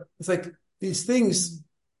 So it's like these things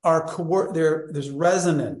there's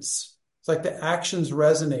resonance. It's like the actions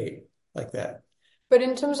resonate like that. But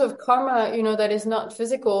in terms of karma, that is not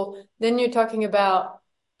physical, then you're talking about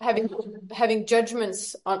having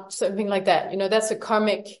judgments on something like that. That's a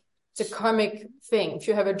karmic thing. If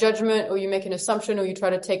you have a judgment, or you make an assumption, or you try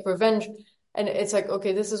to take revenge, and it's like,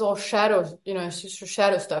 okay, this is all shadows, it's just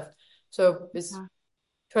shadow stuff. So it's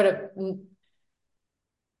try to,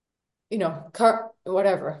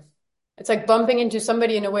 whatever. It's like bumping into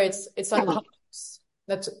somebody in a way it's unconscious.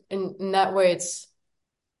 That's in that way it's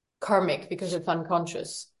karmic because it's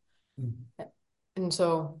unconscious. Mm-hmm. And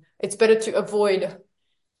so it's better to avoid,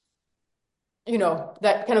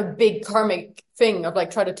 that kind of big karmic thing of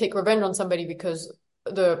like try to take revenge on somebody, because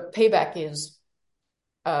the payback is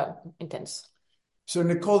intense. So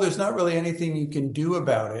Nicole, there's not really anything you can do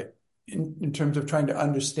about it in terms of trying to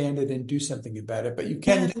understand it and do something about it, but you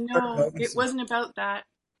can. No, it wasn't about that.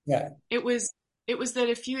 Yeah. It was that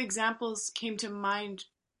a few examples came to mind,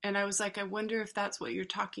 and I was like, I wonder if that's what you're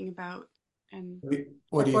talking about. And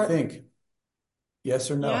what do you think?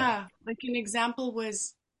 Yes or no? Yeah, like an example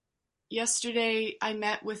was yesterday I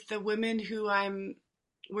met with the women who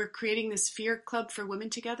we're creating this fear club for women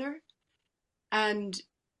together, and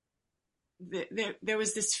there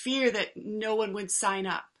was this fear that no one would sign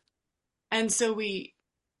up, and so we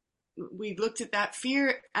looked at that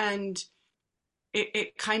fear, and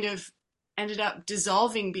it kind of ended up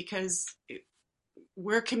dissolving because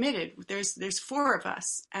we're committed. There's 4 of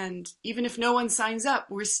us, and even if no one signs up,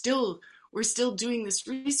 we're still doing this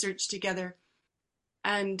research together.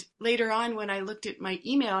 And later on, when I looked at my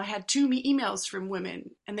email, I had 2 emails from women,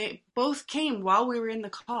 and they both came while we were in the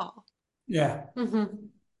call. Yeah. Mm-hmm.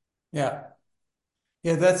 Yeah.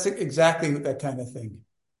 Yeah, that's exactly that kind of thing.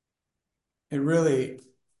 It really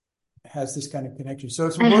has this kind of connection. So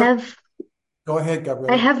it's Go ahead,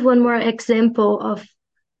 Gabriela. I have one more example of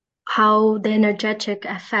how the energetic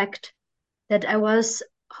effect that I was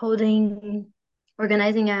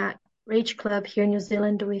organizing a rage club here in New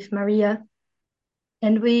Zealand with Maria.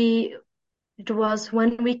 And it was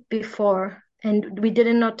 1 week before, and we did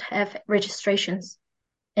not have registrations.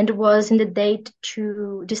 And it was in the date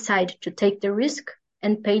to decide to take the risk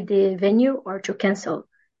and pay the venue or to cancel.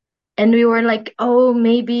 And we were like, oh,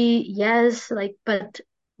 maybe yes, but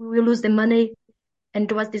we will lose the money. And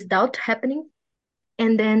there was this doubt happening.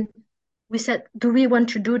 And then we said, do we want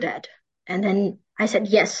to do that? And then I said,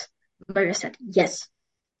 yes. Maria said, yes.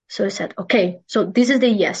 So I said, okay, so this is the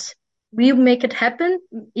yes. We make it happen.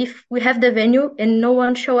 If we have the venue and no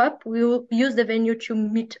one show up, we will use the venue to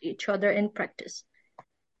meet each other and practice.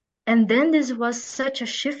 And then this was such a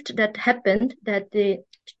shift that happened that the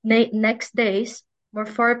next days, where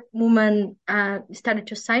 4 women started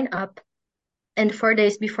to sign up, and 4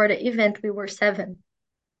 days before the event, we were 7.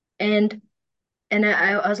 And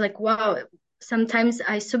I was like, wow, sometimes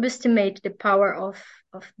I subestimate the power of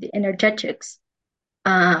the energetics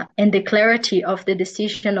and the clarity of the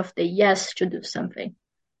decision of the yes to do something.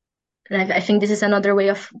 And I think this is another way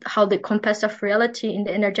of how the compass of reality in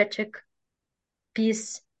the energetic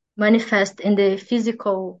piece manifest in the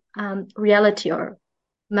physical reality or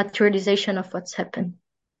materialization of what's happened.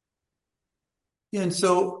 Yeah, and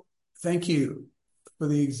so thank you for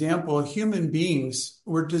the example. Human beings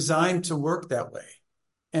were designed to work that way.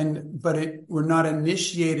 But we're not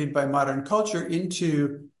initiated by modern culture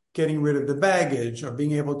into getting rid of the baggage or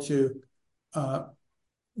being able to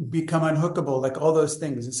become unhookable, like all those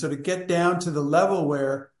things. And so to get down to the level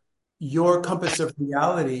where your compass of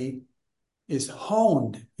reality is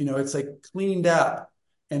honed, it's like cleaned up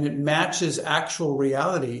and it matches actual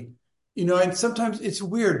reality, and sometimes it's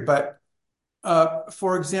weird, but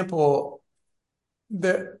for example,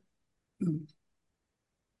 I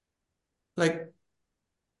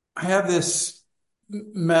have this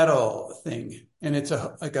metal thing, and it's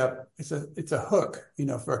a hook,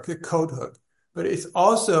 for a code hook. But it's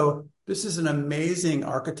also, this is an amazing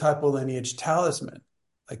archetypal lineage talisman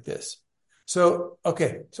like this. So,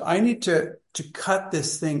 okay, so I need to cut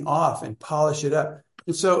this thing off and polish it up.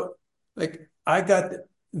 And so, I got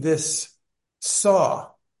this saw,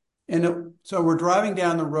 and so we're driving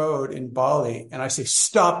down the road in Bali, and I say,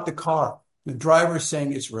 stop the car. The driver's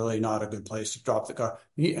saying it's really not a good place to drop the car.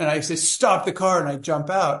 And I say, stop the car, and I jump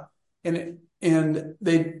out, and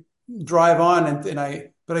they drive on,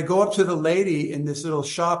 but I go up to the lady in this little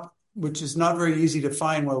shop, which is not very easy to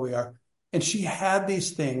find where we are. And she had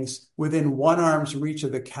these things within one arm's reach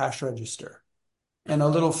of the cash register and a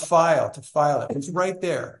little file to file it. It's right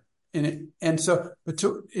there. In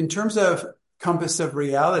terms of compass of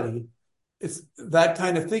reality, it's that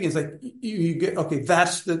kind of thing. It's like you get, okay,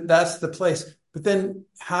 that's the place. But then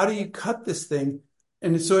how do you cut this thing?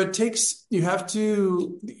 And so it takes, you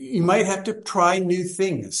might have to try new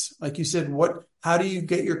things. Like you said, how do you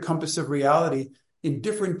get your compass of reality in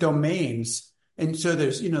different domains? And so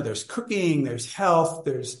there's cooking, there's health,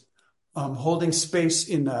 there's holding space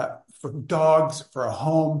for dogs, for a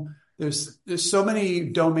home. There's so many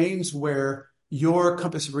domains where your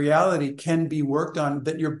compass of reality can be worked on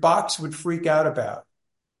that your box would freak out about.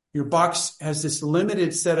 Your box has this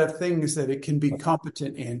limited set of things that it can be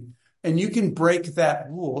competent in, and you can break that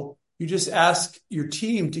rule. You just ask your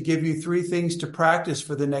team to give you 3 things to practice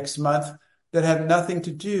for the next month that have nothing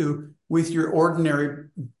to do with your ordinary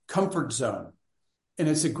comfort zone. And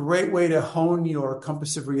it's a great way to hone your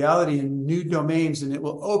compass of reality in new domains, and it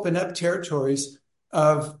will open up territories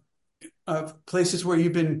of places where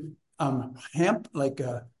you've been hampering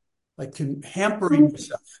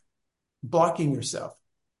yourself, blocking yourself.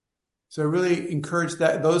 So I really encourage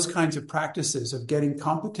those kinds of practices of getting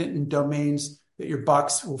competent in domains that your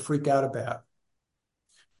box will freak out about.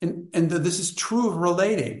 And this is true of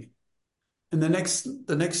relating. And the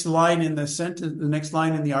next line in the sentence, the next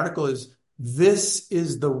line in the article is, this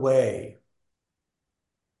is the way.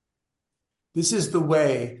 This is the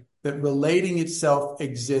way that relating itself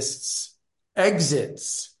exits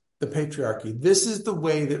the patriarchy. This is the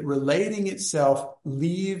way that relating itself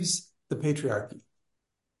leaves the patriarchy,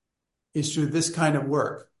 is through this kind of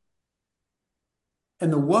work.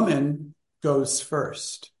 And the woman goes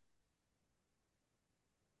first.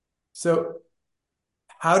 So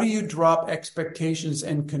how do you drop expectations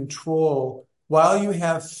and control while you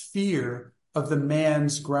have fear of the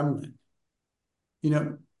man's gremlin?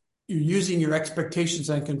 You're using your expectations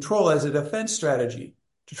and control as a defense strategy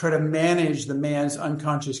to try to manage the man's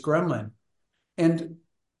unconscious gremlin. And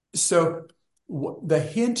so the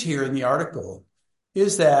hint here in the article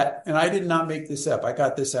is that, and I did not make this up, I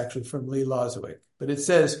got this actually from Lee Lozowick, but it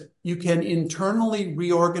says you can internally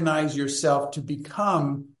reorganize yourself to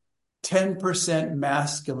become 10%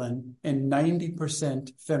 masculine and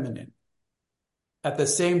 90% feminine. At the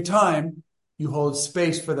same time, you hold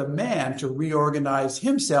space for the man to reorganize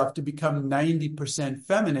himself to become 90%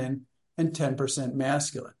 feminine and 10%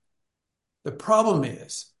 masculine. The problem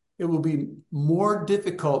is, it will be more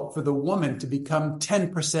difficult for the woman to become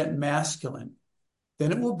 10% masculine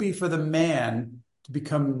than it will be for the man to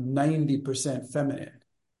become 90% feminine.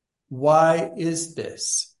 Why is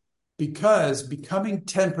this? Because becoming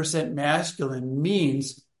 10% masculine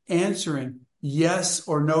means answering yes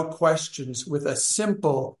or no questions with a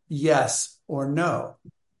simple yes or no.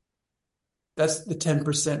 That's the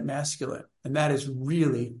 10% masculine. And that is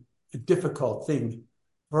really a difficult thing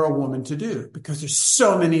for a woman to do because there's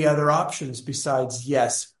so many other options besides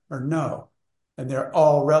yes or no. and they're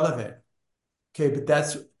all relevant. Okay,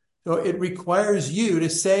 but so it requires you to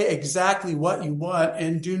say exactly what you want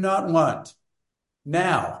and do not want.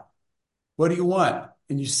 Now, what do you want?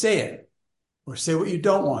 And you say it, or say what you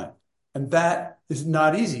don't want. And that is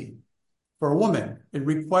not easy for a woman. It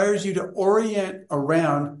requires you to orient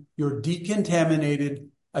around your decontaminated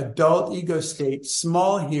adult ego state,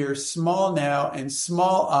 small here, small now, and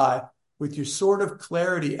small I, with your sort of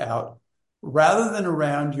clarity out, rather than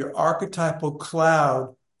around your archetypal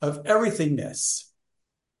cloud of everythingness.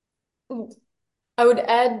 I would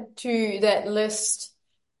add to that list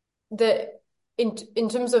that in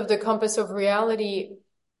terms of the compass of reality,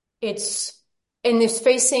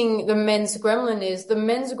 facing the men's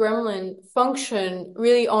gremlin function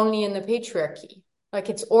really only in the patriarchy. Like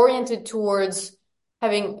it's oriented towards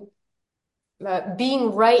having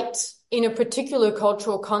being right in a particular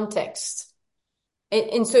cultural context.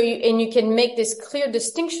 And so you can make this clear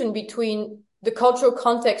distinction between the cultural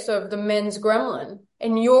context of the men's gremlin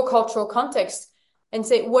and your cultural context, and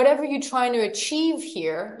say whatever you're trying to achieve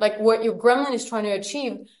here, like what your gremlin is trying to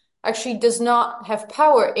achieve, actually does not have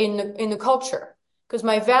power in the culture, because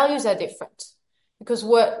my values are different, because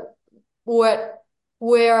where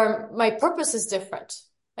my purpose is different,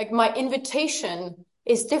 like my invitation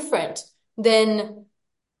is different than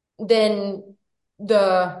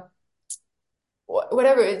the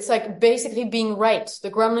whatever. It's like basically being right.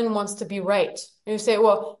 The gremlin wants to be right. And you say,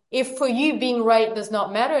 well, if for you being right does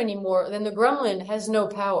not matter anymore, then the gremlin has no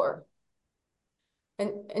power.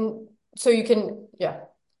 And so you can,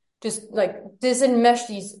 just like disenmesh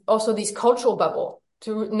these cultural bubble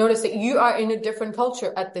to notice that you are in a different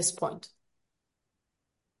culture at this point.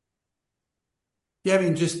 Yeah, I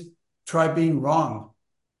mean, just try being wrong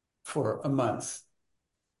for a month.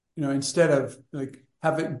 Instead of like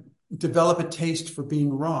develop a taste for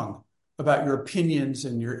being wrong about your opinions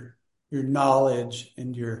and your knowledge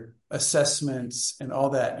and your assessments and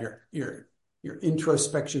all that, your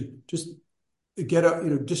introspection. Just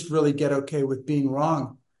really get okay with being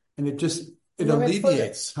wrong, and it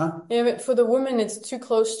alleviates, huh? Yeah, but for the woman, it's too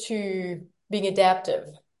close to being adaptive.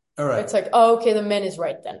 All right, it's like, oh, okay, the man is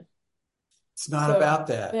right then. It's not about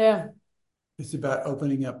that. Yeah, it's about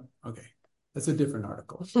opening up. Okay, that's a different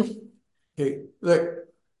article. Okay, look.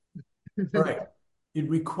 All right. It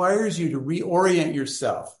requires you to reorient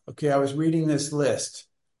yourself. Okay, I was reading this list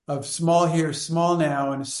of small here, small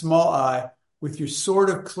now, and a small I, with your sort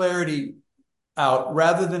of clarity out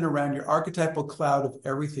rather than around your archetypal cloud of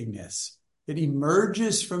everythingness. It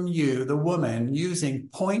emerges from you, the woman, using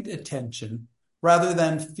point attention rather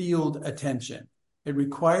than field attention. It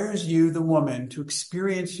requires you, the woman, to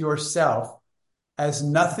experience yourself as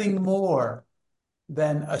nothing more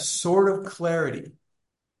than a sort of clarity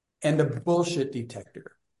and a bullshit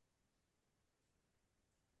detector.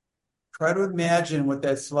 Try to imagine what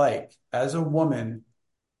that's like as a woman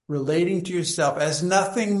relating to yourself as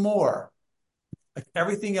nothing more. Like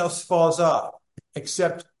everything else falls off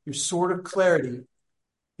except your sort of clarity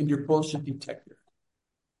and your bullshit detector.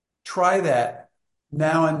 Try that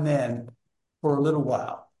now and then for a little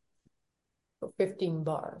while. For 15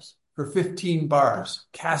 bars. For 15 bars.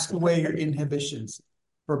 Cast away your inhibitions.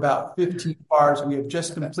 For about 15 bars, we have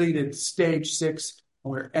just completed stage 6,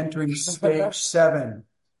 and we're entering stage 7,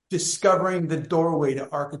 discovering the doorway to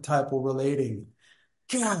archetypal relating.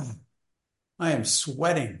 God, I am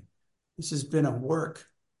sweating. This has been a work.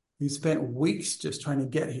 We spent weeks just trying to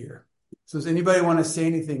get here. So does anybody want to say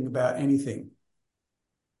anything about anything?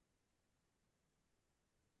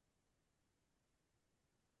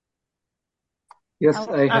 Yes,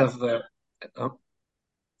 I have the.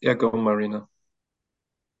 Yeah, go, Marina.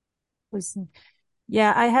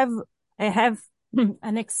 Yeah, I have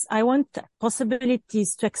I want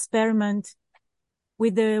possibilities to experiment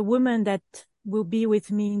with the woman that will be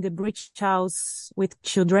with me in the bridge house with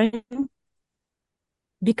children,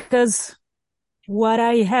 because what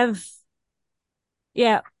I have,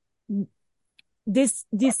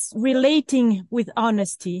 this relating with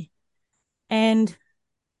honesty, and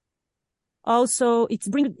also it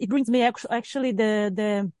brings me actually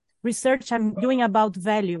the research I'm doing about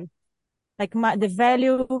value. Like the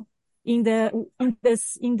value in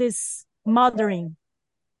this mothering,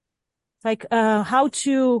 like how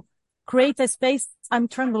to create a space. I'm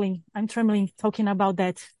trembling talking about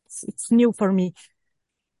that. It's new for me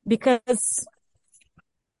because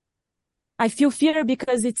I feel fear,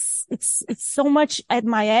 because it's so much at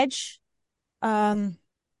my edge,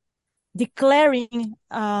 declaring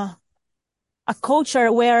a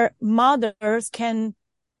culture where mothers can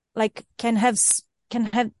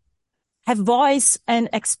have voice and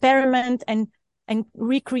experiment and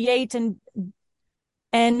recreate and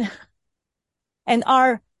and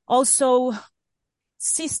are also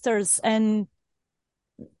sisters. And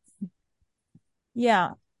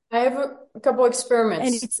yeah, I have a couple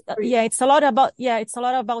experiments. and it's a lot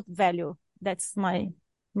about value. That's my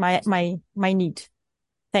need.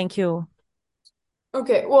 Thank you.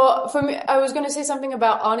 Okay, well, for me, I was going to say something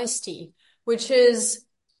about honesty, which is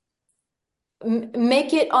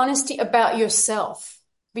make it honesty about yourself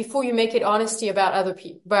before you make it honesty about other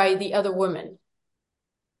people, by the other women.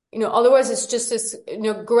 Otherwise it's just this,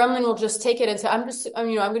 gremlin will just take it and say, I'm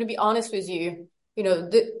going to be honest with you. You're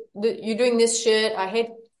doing this shit. I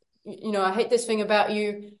hate this thing about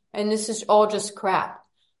you. And this is all just crap.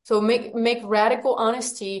 So make radical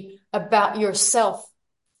honesty about yourself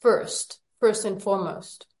first and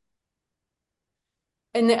foremost.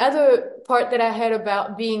 And the other part that I had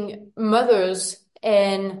about being mothers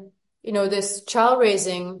and, this child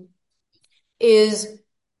raising is,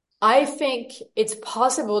 I think it's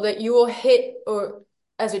possible that you will hit, or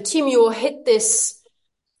as a team, you will hit this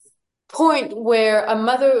point where a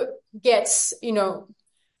mother gets,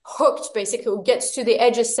 hooked, basically, gets to the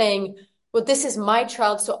edge of saying, well, this is my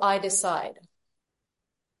child, so I decide.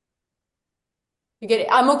 You get it?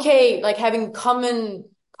 I'm okay, like, having common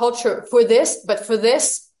culture for this, but for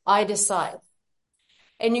this, I decide.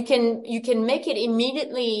 And you can make it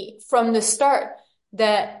immediately from the start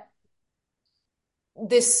that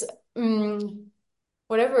this,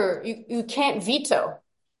 whatever, you can't veto.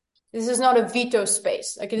 This is not a veto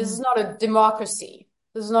space. Like, this is not a democracy.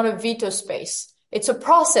 This is not a veto space. It's a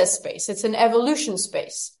process space. It's an evolution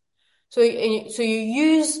space. So you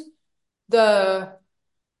use the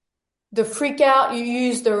freak out, you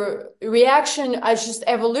use the reaction as just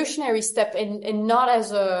evolutionary step and not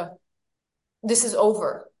as this is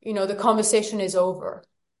over. The conversation is over.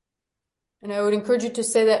 And I would encourage you to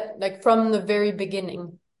say that, like, from the very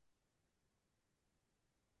beginning.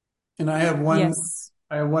 And I have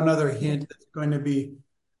one other hint that's going to be,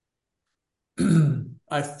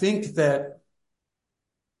 I think that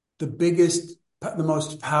the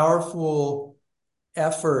most powerful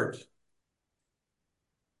effort,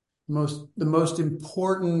 the most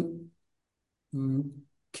important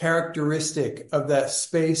characteristic of that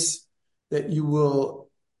space that you will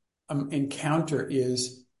encounter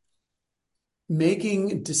is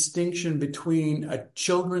making a distinction between a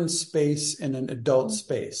children's space and an adult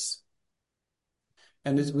space.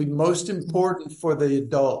 And it's most important for the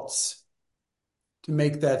adults to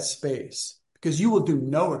make that space, because you will do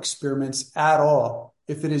no experiments at all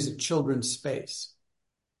if it is a children's space.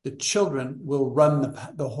 The children will run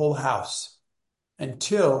the whole house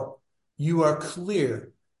until you are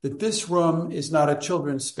clear that this room is not a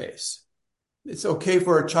children's space. It's okay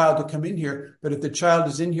for a child to come in here, but if the child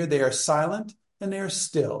is in here, they are silent and they are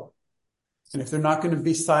still. And if they're not going to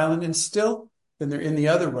be silent and still, then they're in the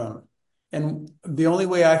other room. And the only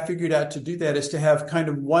way I figured out to do that is to have kind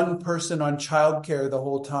of one person on childcare the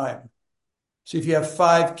whole time. So if you have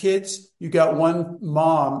 5 kids, you got one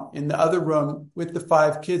mom in the other room with the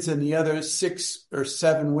 5 kids, and the other 6 or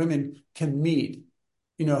 7 women can meet,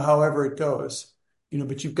 however it goes,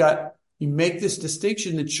 but you make this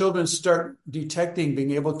distinction. The children start detecting,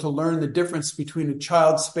 being able to learn the difference between a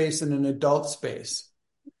child space and an adult space.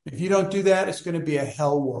 If you don't do that, it's going to be a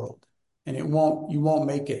hell world, and you won't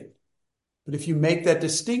make it. But if you make that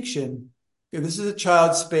distinction, this is a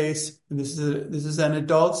child space and this is an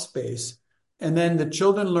adult space, and then the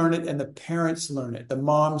children learn it and the parents learn it, the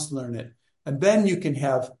moms learn it, and then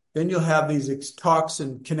you'll have these talks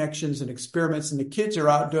and connections and experiments, and the kids are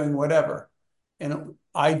out doing whatever. And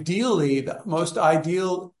ideally, the most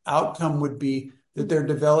ideal outcome would be that there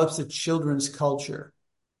develops a children's culture.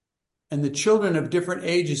 And the children of different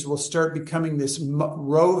ages will start becoming this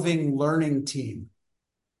roving learning team.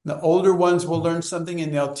 The older ones will learn something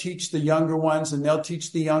and they'll teach the younger ones, and they'll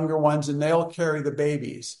teach the younger ones, and they'll carry the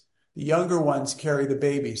babies. The younger ones carry the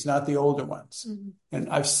babies, not the older ones. Mm-hmm. And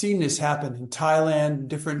I've seen this happen in Thailand,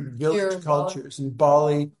 different village cultures, in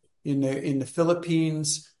Bali, in the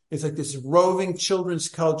Philippines. It's like this roving children's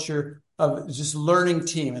culture of just learning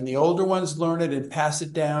team. And the older ones learn it and pass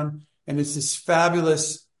it down. And it's this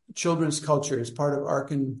fabulous children's culture. It's part of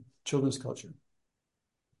Arkan children's culture.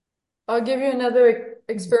 I'll give you another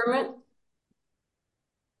experiment.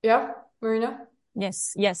 Yeah, Marina?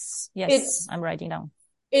 Yes. I'm writing down.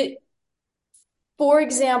 For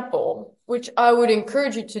example, which I would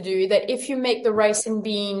encourage you to do, that if you make the rice and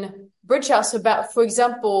bean bridge house about, for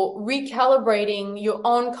example, recalibrating your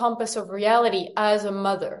own compass of reality as a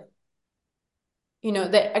mother,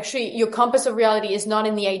 that actually your compass of reality is not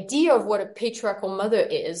in the idea of what a patriarchal mother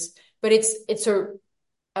is, but it's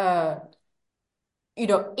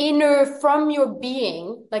inner from your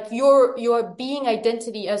being, like your being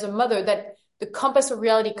identity as a mother, that the compass of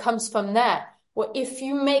reality comes from that. Well, if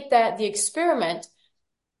you make that the experiment,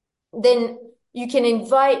 then you can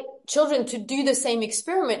invite children to do the same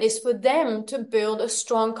experiment, is for them to build a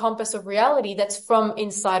strong compass of reality that's from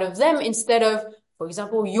inside of them, instead of, for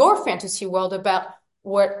example, your fantasy world about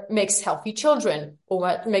what makes healthy children or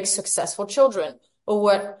what makes successful children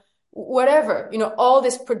or whatever, all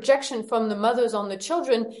this projection from the mothers on the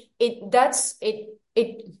children.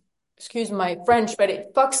 Excuse my French, but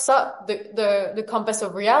it fucks up the compass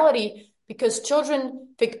of reality, because children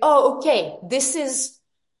think, oh, okay,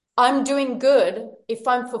 I'm doing good if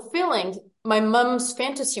I'm fulfilling my mom's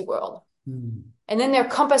fantasy world. And then their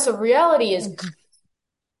compass of reality is,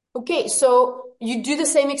 okay, so you do the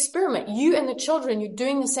same experiment. You and the children, you're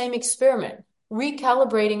doing the same experiment,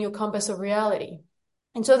 recalibrating your compass of reality.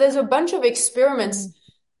 And so there's a bunch of experiments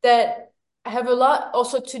that have a lot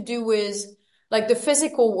also to do with like the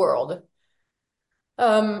physical world,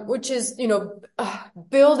 which is,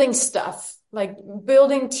 building stuff, like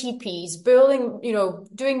building teepees,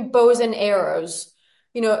 doing bows and arrows.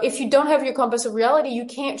 If you don't have your compass of reality, you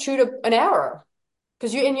can't shoot an arrow,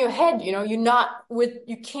 because you're in your head,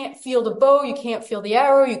 you can't feel the bow, you can't feel the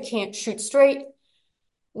arrow, you can't shoot straight.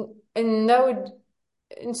 And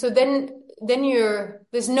so then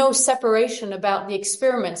there's no separation about the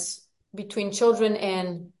experiments between children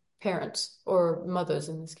and parents, or mothers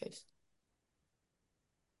in this case.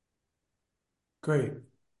 Great.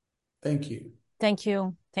 Thank you. Thank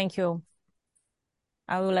you. Thank you.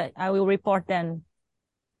 I will report then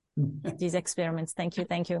these experiments. Thank you.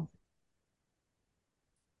 Thank you.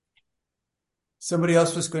 Somebody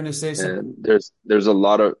else was going to say something. And there's a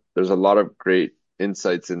lot of great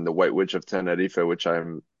insights in the White Witch of Tenerife, which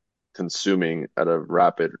I'm consuming at a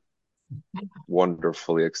rapid,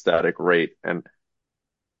 wonderfully ecstatic rate. And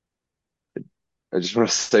I just want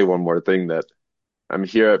to say one more thing, that I'm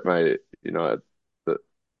here at my, at the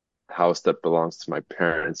house that belongs to my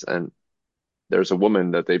parents, and there's a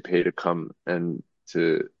woman that they pay to come and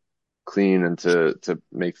to clean and to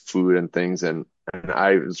make food and things. And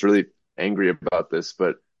I was really angry about this,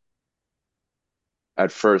 but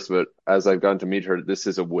as I've gotten to meet her, this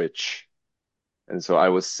is a witch. And so I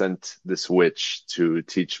was sent this witch to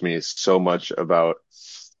teach me so much about,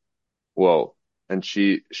 and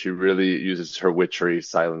she really uses her witchery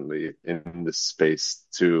silently in this space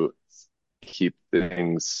to keep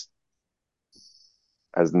things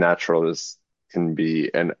as natural as can be.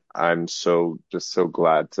 And I'm just so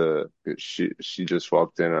glad she just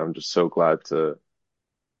walked in, and I'm just so glad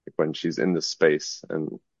when she's in the space.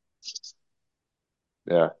 And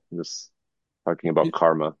yeah, just talking about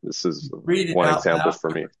karma. This is one example for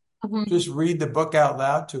me. Just read the book out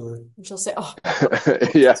loud to her. She'll say, "Oh,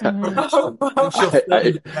 yeah."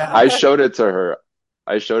 I showed it to her.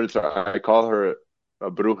 I call her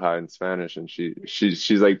a bruja in Spanish, and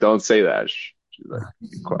she's like, "Don't say that." She's like,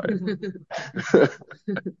 "Be quiet."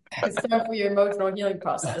 It's time for your emotional healing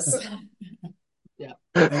process. Yeah.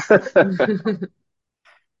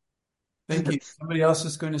 Thank you. Somebody else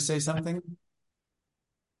is going to say something?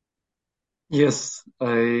 Yes,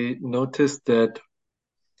 I noticed that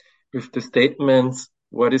with the statements,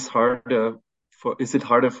 is it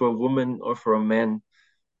harder for a woman or for a man?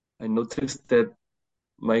 I noticed that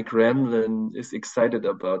my gremlin is excited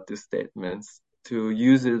about these statements, to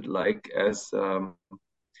use it like as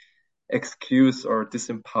excuse or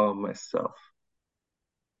disempower myself.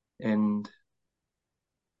 And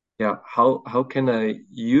yeah, how can I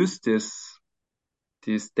use these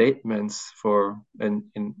statements and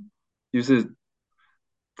use it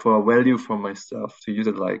for a value for myself, to use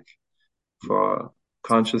it like for a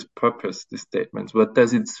conscious purpose, these statements? What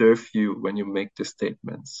does it serve you when you make the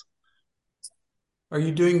statements? Are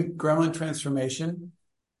you doing gremlin transformation?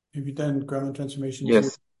 Have you done gremlin transformation?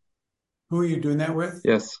 Yes. Who are you doing that with?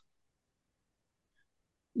 Yes.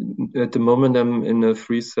 At the moment, I'm in a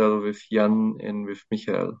free cell with Jan and with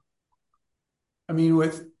Michael. I mean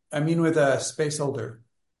with a space holder.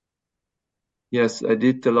 Yes, I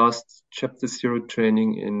did the last Chapter 0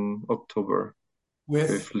 training in October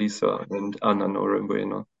with Lisa and Ana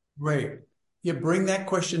Norambuena. Right. You bring that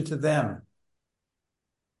question to them.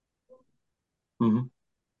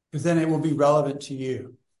 Because then it will be relevant to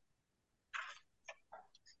you.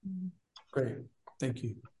 Great. Thank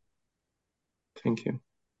you. Thank you.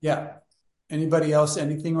 Yeah. Anybody else?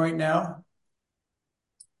 Anything right now?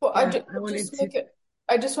 Well, I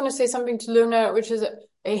just want to say something to Luna, which is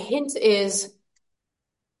a hint is,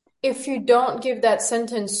 if you don't give that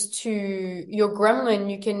sentence to your gremlin,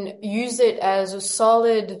 you can use it as a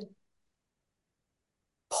solid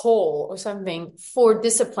coal or something for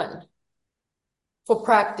discipline, for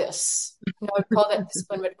practice. You know, I call that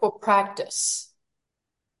discipline, but for practice.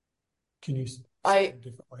 Can you say it a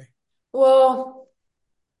different way? Well,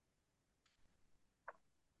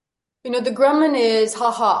 you know, the gremlin is,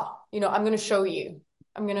 haha, you know, I'm going to show you.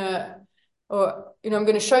 I'm going to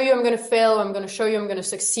show you, I'm going to fail, I'm going to show you, I'm going to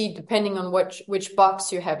succeed, depending on which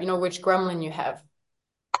box you have, you know, which gremlin you have.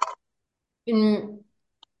 You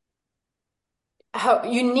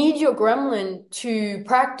need your gremlin to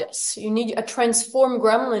practice. You need a transformed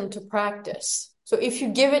gremlin to practice. So if you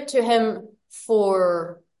give it to him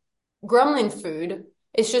for gremlin food,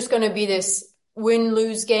 it's just going to be this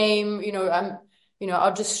win-lose game. You know, I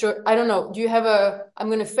don't know. Do you have I'm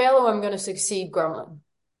going to fail or I'm going to succeed gremlin?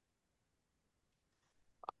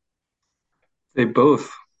 They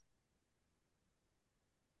both.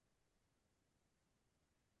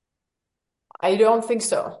 I don't think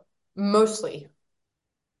so. Mostly.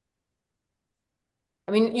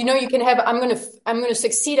 I mean, you know, you can have, I'm going to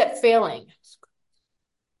succeed at failing.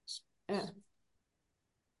 Yeah.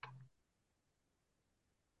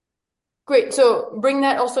 Great. So bring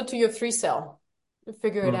that also to your 3-cell to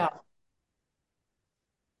figure it out.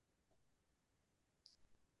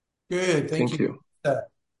 Good. Thank you. you.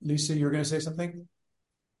 Lisa, you were going to say something?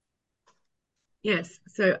 Yes.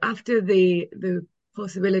 So after the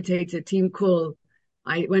possibilitator team call,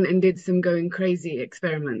 I went and did some going crazy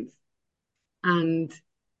experiments, and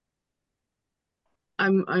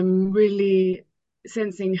I'm really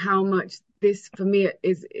sensing how much this for me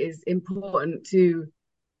is important to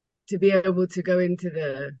be able to go into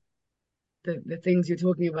the things you're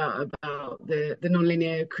talking about the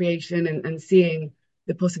nonlinear creation and seeing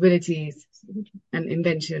the possibilities and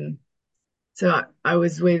invention. So I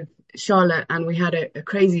was with Charlotte and we had a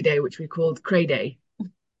crazy day, which we called Cray Day.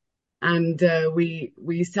 And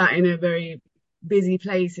we sat in a very busy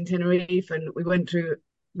place in Tenerife and we went through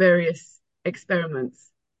various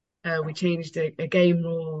experiments. We changed a game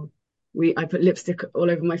rule. I put lipstick all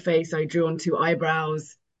over my face. I drew on 2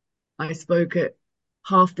 eyebrows. I spoke at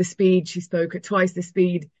half the speed. She spoke at twice the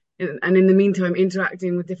speed. And in the meantime,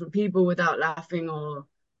 interacting with different people without laughing or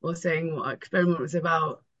saying what our experiment was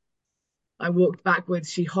about. I walked backwards.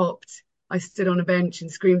 She hopped. I stood on a bench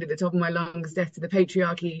and screamed at the top of my lungs, death to the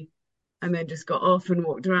patriarchy, and then just got off and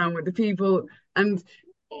walked around with the people. And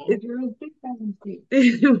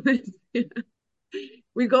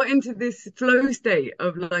we got into this flow state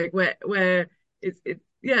of like where it's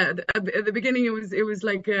yeah. At the beginning, it was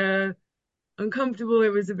like uncomfortable. It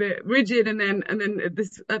was a bit rigid, and then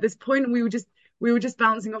at this point, we were just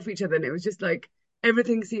bouncing off each other, and it was just like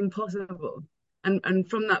everything seemed possible. And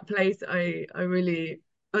from that place, I really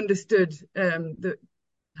understood I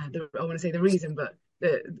want to say the reason, but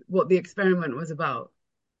what the experiment was about,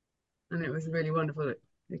 and it was a really wonderful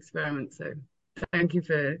experiment. So thank you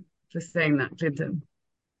for saying that, Clinton.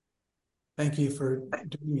 Thank you for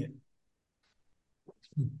doing it.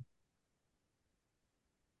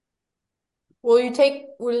 Will you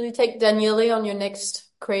take Daniele on your next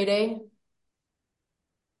Cray Day?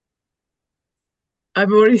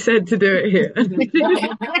 I've already said to do it here. We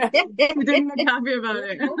didn't look happy about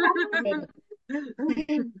it.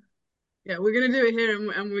 Yeah, we're going to do it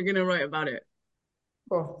here and we're going to write about it.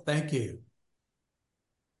 Cool. Thank you.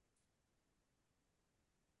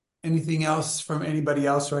 Anything else from anybody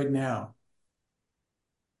else right now?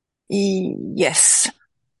 Yes.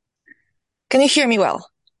 Can you hear me well?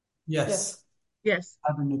 Yes. Yes.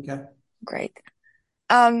 Veronica. Great.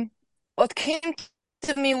 What came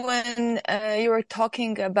to me when you were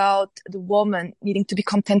talking about the woman needing to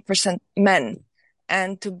become 10% men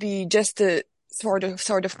and to be just a sort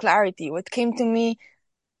of clarity, what came to me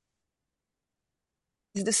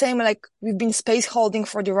is the same, like we've been space holding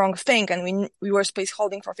for the wrong thing, and we were space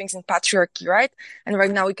holding for things in patriarchy, right? And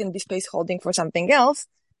right now we can be space holding for something else.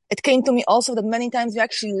 It came to me also that many times we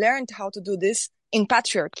actually learned how to do this in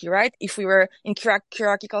patriarchy, right? If we were in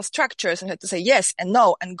hierarchical structures and had to say yes and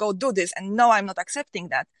no and go do this and no, I'm not accepting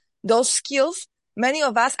that. Those skills, many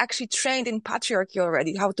of us actually trained in patriarchy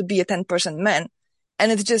already, how to be a 10% man.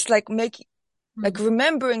 And it's just like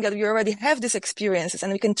remembering that we already have these experiences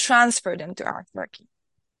and we can transfer them to our hierarchy.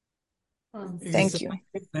 Thank you.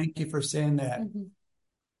 Thank you for saying that.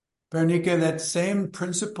 Veronica, that same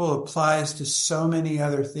principle applies to so many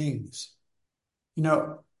other things. You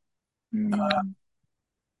know,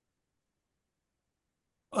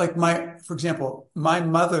 like for example, my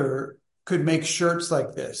mother could make shirts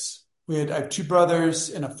like this. I have 2 brothers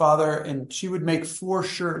and a father, and she would make 4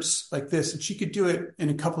 shirts like this, and she could do it in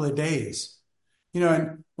a couple of days. You know,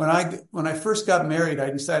 and when I first got married, I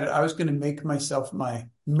decided I was going to make myself my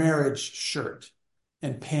marriage shirt.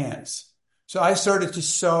 and pants. So I started to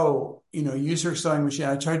sew, use her sewing machine.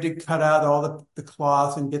 I tried to cut out all the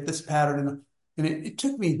cloth and get this pattern. And it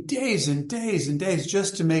took me days and days and days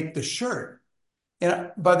just to make the shirt.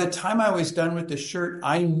 And by the time I was done with the shirt,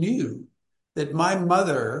 I knew that my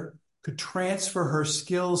mother could transfer her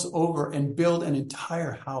skills over and build an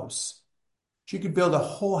entire house. She could build a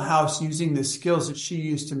whole house using the skills that she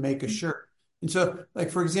used to make a shirt. And so,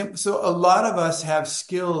 like, for example, so a lot of us have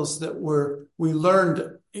skills that we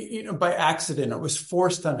learned, by accident. It was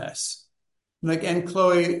forced on us. Like, and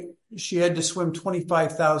Chloe, she had to swim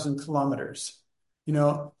 25,000 kilometers,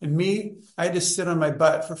 and me, I had to sit on my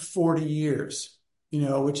butt for 40 years,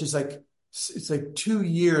 which is like, it's like 2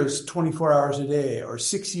 years, 24 hours a day, or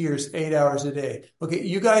 6 years, 8 hours a day. Okay.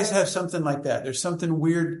 You guys have something like that. There's something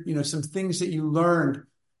weird, some things that you learned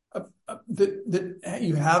that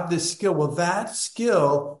you have this skill. Well, that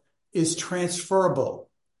skill is transferable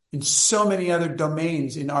in so many other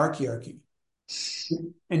domains in archaearchy.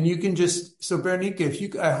 And you can so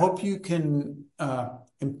Berenika, I hope you can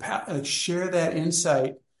share that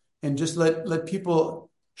insight and just let people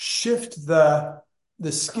shift the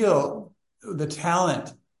skill, the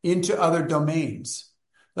talent into other domains.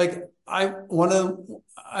 Like I'm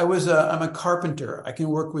a carpenter. I can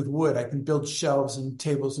work with wood. I can build shelves and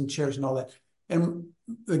tables and chairs and all that. And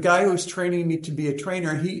the guy who was training me to be a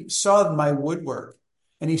trainer, he saw my woodwork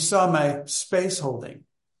and he saw my space holding.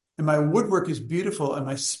 And my woodwork is beautiful and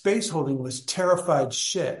my space holding was terrified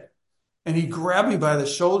shit. And he grabbed me by the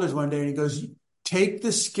shoulders one day and he goes, take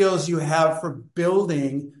the skills you have for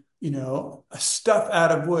building, stuff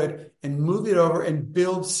out of wood and move it over and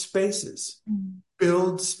build spaces.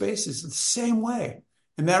 Build spaces the same way.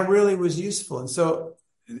 And that really was useful. And so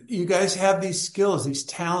you guys have these skills, these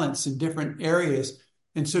talents in different areas.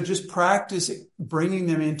 And so just practice bringing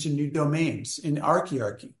them into new domains in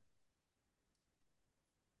archaearchy.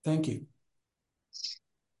 Thank you.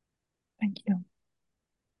 Thank you.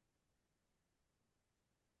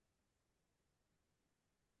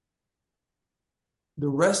 The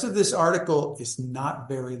rest of this article is not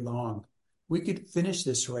very long. We could finish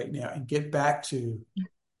this right now and get back to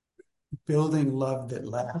building love that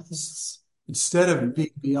lasts. Instead of being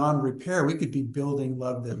beyond repair, we could be building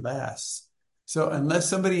love that lasts. So unless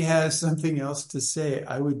somebody has something else to say,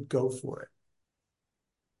 I would go for it.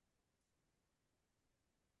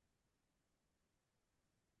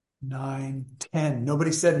 9, 10.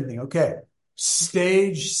 Nobody said anything. Okay.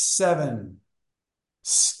 Stage 7.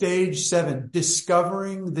 Stage 7,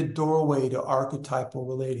 discovering the doorway to archetypal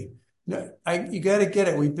relating. You got to get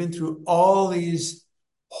it. We've been through all these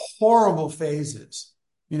horrible phases.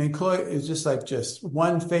 Chloe is just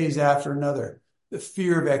one phase after another. The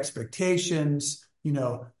fear of expectations,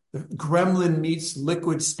 the gremlin meets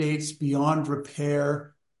liquid states beyond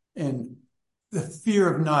repair, and the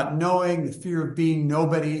fear of not knowing, the fear of being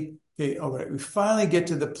nobody. Okay, all right. We finally get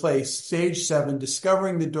to the place, stage 7,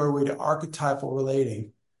 discovering the doorway to archetypal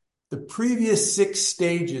relating. The previous 6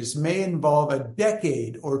 stages may involve a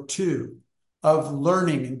decade or 2 of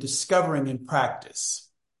learning and discovering in practice.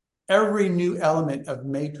 Every new element of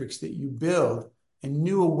matrix that you build and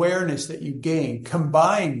new awareness that you gain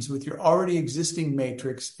combines with your already existing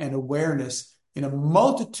matrix and awareness in a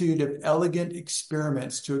multitude of elegant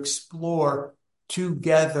experiments to explore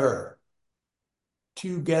together.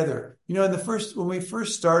 Together. When we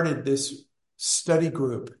first started this study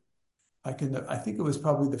group, I think it was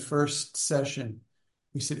probably the first session,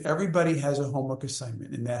 we said everybody has a homework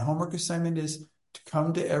assignment, and that homework assignment is to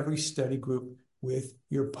come to every study group with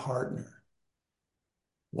your partner.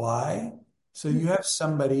 Why? So you have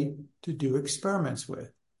somebody to do experiments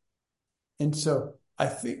with. And so I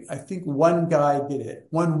think one guy did it,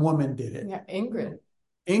 one woman did it. Yeah, Ingrid.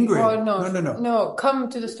 Oh, no. No, come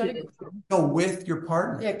to the study group. No, with your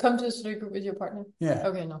partner. Yeah, come to the study group with your partner. Yeah.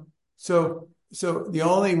 Okay, no. So the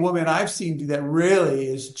only woman I've seen do that really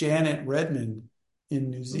is Janet Redmond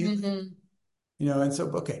in New Zealand. Mm-hmm. And so,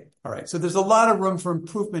 okay, all right. So there's a lot of room for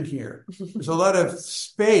improvement here. There's a lot of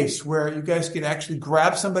space where you guys could actually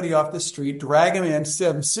grab somebody off the street, drag them in,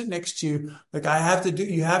 sit next to you. Like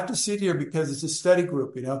you have to sit here because it's a study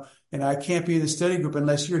group, and I can't be in the study group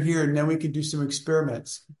unless you're here, and then we can do some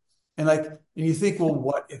experiments. And you think, well,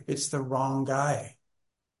 what if it's the wrong guy?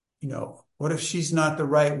 What if she's not the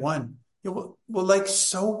right one? So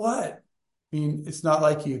what? It's not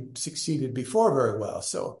like you succeeded before very well.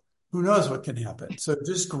 So who knows what can happen? So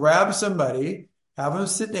just grab somebody, have them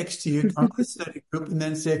sit next to you, come to the study group, and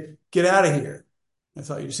then say, get out of here. That's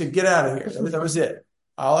all. You just say, get out of here. That was it.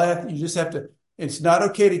 You just have to, It's not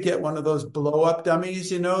okay to get one of those blow up dummies,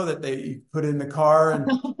 that you put in the car and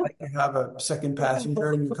like you have a second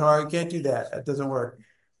passenger in your car. You can't do that. That doesn't work.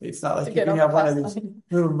 It's not like you can have one of these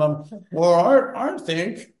little well, aren't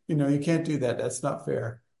think, you can't do that. That's not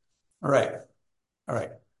fair. All right.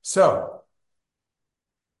 So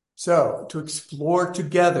to explore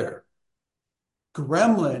together,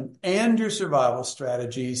 Gremlin and your survival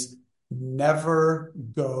strategies never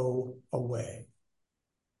go away.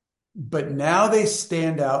 But now they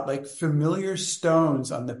stand out like familiar stones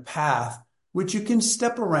on the path, which you can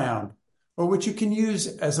step around or which you can use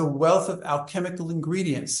as a wealth of alchemical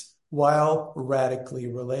ingredients while radically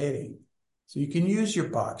relating. So you can use your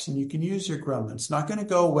box and you can use your gremlin. It's not going to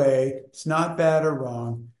go away. It's not bad or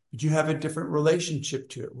wrong, but you have a different relationship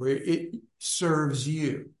to it where it serves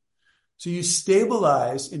you. So you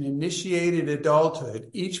stabilize in initiated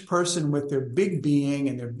adulthood, each person with their big being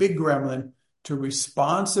and their big gremlin to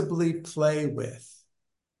responsibly play with.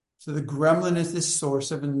 So the gremlin is this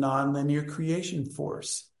source of a nonlinear creation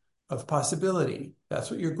force of possibility.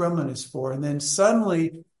 That's what your gremlin is for. And then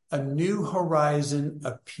suddenly a new horizon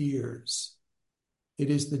appears.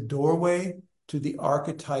 It is the doorway to the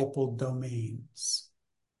archetypal domains.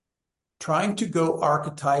 Trying to go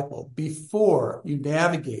archetypal before you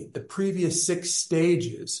navigate the previous 6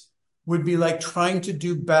 stages would be like trying to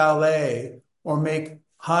do ballet or make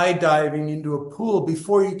high diving into a pool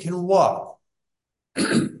before you can walk.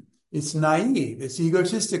 It's naive, it's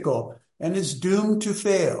egotistical, and it's doomed to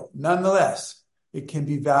fail. Nonetheless, it can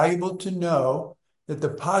be valuable to know that the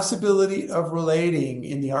possibility of relating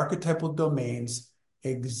in the archetypal domains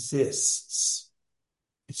exists.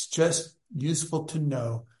 It's just useful to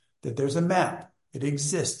know that there's a map. It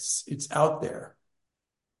exists. It's out there.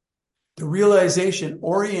 The realization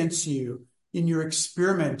orients you in your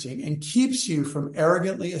experimenting and keeps you from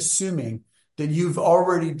arrogantly assuming that you've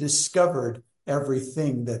already discovered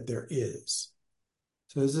everything that there is.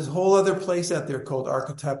 So there's this whole other place out there called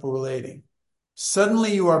archetypal relating.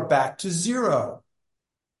 Suddenly you are back to zero.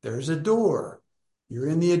 There's a door. You're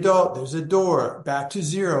in the adult. There's a door. Back to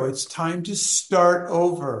zero. It's time to start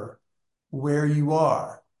over where you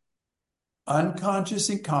are. Unconscious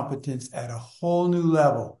incompetence at a whole new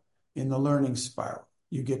level in the learning spiral.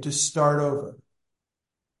 You get to start over.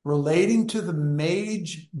 Relating to the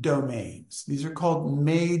mage domains. These are called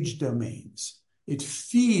mage domains. It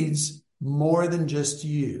feeds more than just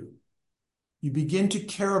you. You begin to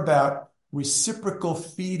care about reciprocal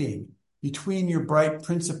feeding between your bright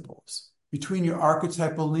principles, between your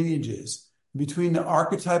archetypal lineages, between the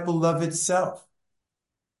archetypal love itself.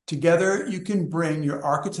 Together, you can bring your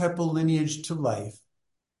archetypal lineage to life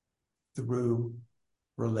through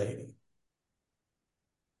relating.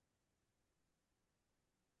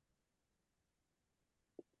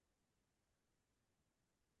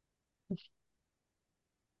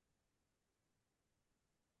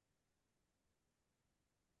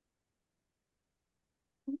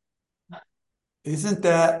 Isn't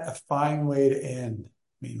that a fine way to end?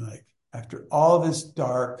 I mean, like, after all this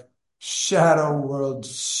dark, shadow world,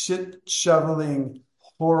 shit shoveling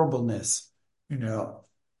horribleness,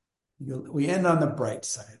 we end on the bright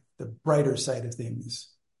side, the brighter side of things.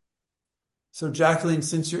 So, Jacqueline,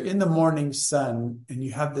 since you're in the morning sun and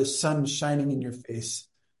you have the sun shining in your face,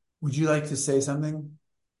 would you like to say something?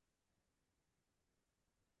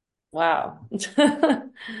 Wow.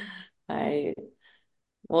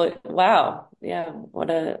 Wow. Yeah.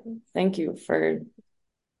 Thank you for,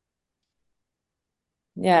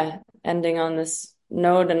 ending on this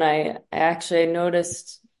note. And I actually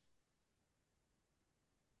noticed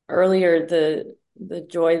earlier the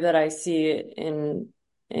joy that I see in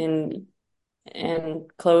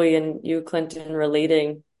Chloe and you, Clinton,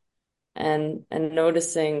 relating and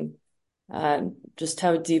noticing just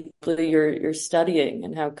how deeply you're studying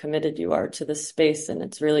and how committed you are to this space. And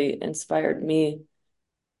it's really inspired me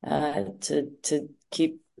to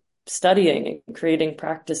keep studying and creating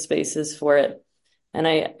practice spaces for it. And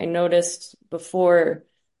I noticed before,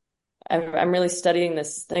 I'm really studying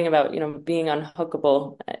this thing about, being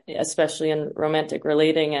unhookable, especially in romantic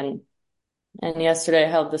relating. And yesterday I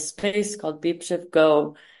held this space called Beep Shift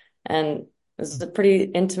Go, and it was a pretty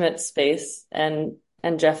intimate space. And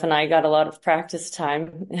Jeff and I got a lot of practice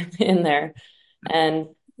time in there. And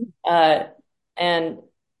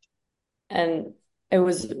it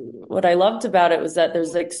was, what I loved about it was that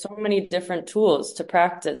there's like so many different tools to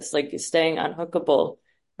practice, like staying unhookable.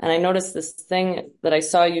 And I noticed this thing that I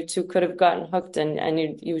saw you two could have gotten hooked and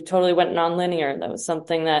you totally went nonlinear. That was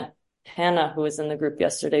something that Hannah, who was in the group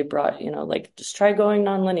yesterday, brought, like, just try going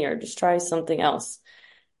nonlinear, just try something else.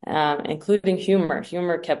 including humor.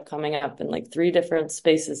 Humor kept coming up in like 3 different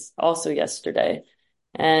spaces also yesterday.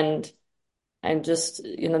 And I'm just,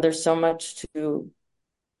 there's so much to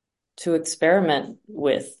experiment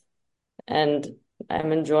with. And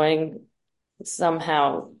I'm enjoying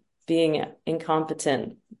somehow being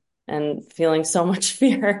incompetent and feeling so much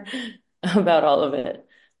fear about all of it.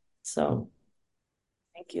 So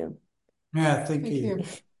thank you. Yeah, thank you.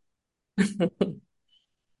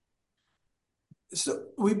 So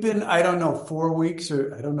we've been, I don't know, 4 weeks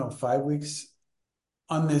or I don't know, 5 weeks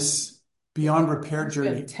on this beyond repair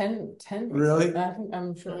journey. 10 weeks. Really?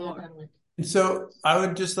 I'm sure more. And so I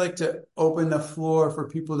would just like to open the floor for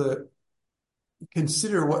people to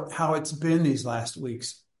consider how it's been these last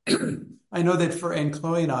weeks. I know that for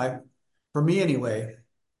Chloe and I, for me anyway,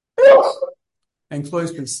 and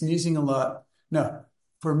Chloe's been sneezing a lot. No,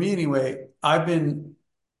 for me anyway, I've been,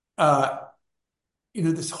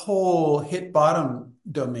 this whole hit bottom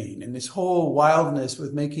domain and this whole wildness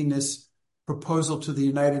with making this proposal to the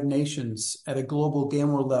United Nations at a global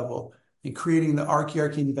GAMWORLD level and creating the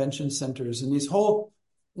Archiarchy Invention Centers. And these whole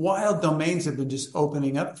wild domains have been just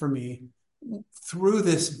opening up for me through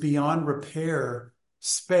this beyond repair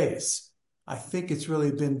space. I think it's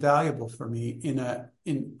really been valuable for me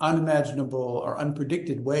in unimaginable or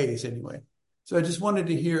unpredicted ways anyway. So I just wanted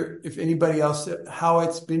to hear if anybody else, how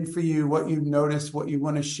it's been for you, what you've noticed, what you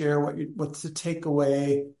want to share, what's the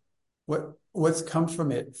takeaway, what's come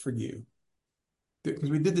from it for you. Because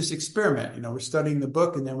we did this experiment, we're studying the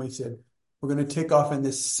book and then we said, we're going to take off in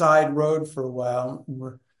this side road for a while.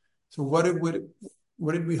 So what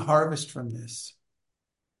did we harvest from this?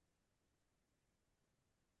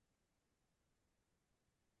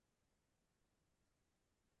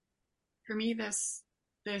 For me, this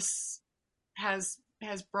has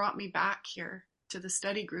brought me back here to the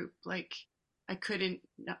study group. Like I couldn't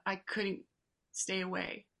stay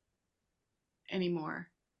away anymore.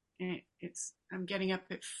 And I'm getting up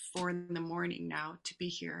at 4 a.m. now to be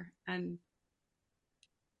here. And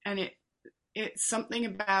it's something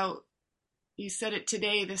about, you said it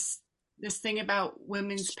today, this thing about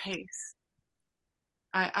women's pace.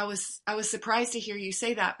 I was surprised to hear you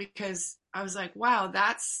say that, because I was like, wow,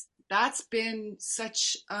 that's been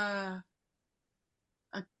such a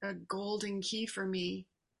golden key for me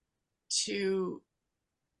to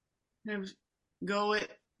kind of go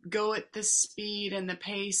at the speed and the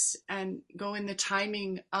pace and go in the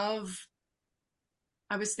timing of,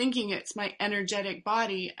 I was thinking it's my energetic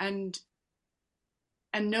body, and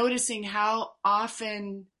noticing how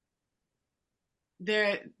often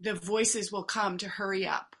the voices will come to hurry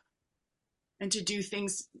up and to do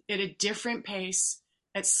things at a different pace,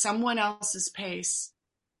 at someone else's pace.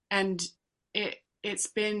 And it's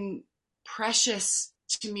been precious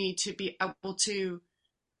to me to be able to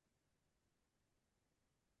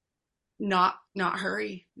not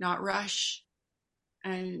hurry, not rush.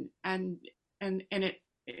 And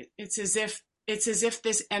it's as if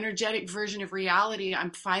this energetic version of reality,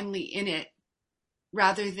 I'm finally in it,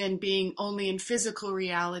 rather than being only in physical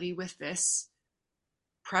reality with this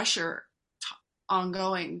pressure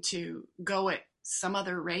ongoing to go at some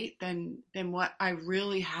other rate than what I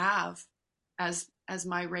really have as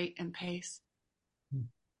my rate and pace.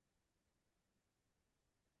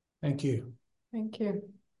 Thank you. Thank you.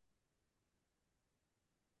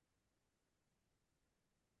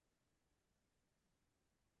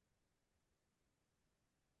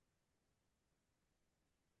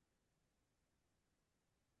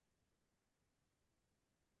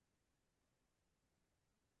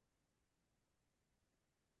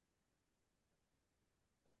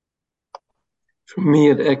 For me,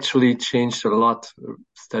 it actually changed a lot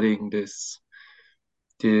studying this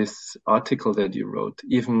article that you wrote.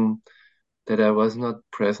 Even that I was not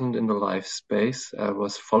present in the live space, I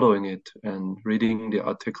was following it and reading the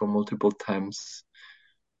article multiple times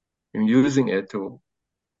and using it to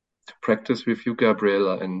practice with you,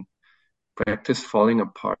 Gabriela, and practice falling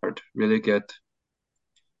apart, really get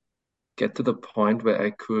to the point where I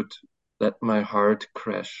could let my heart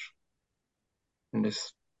crash and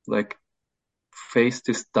this, like, face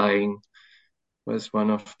this dying was one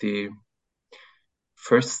of the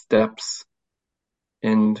first steps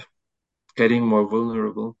in getting more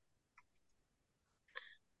vulnerable,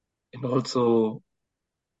 and also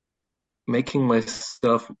making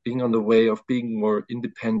myself being on the way of being more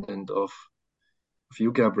independent of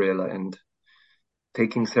you, Gabriela, and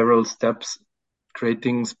taking several steps,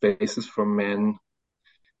 creating spaces for men,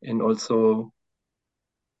 and also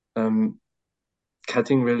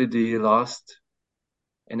cutting really the last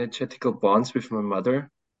energetical bonds with my mother.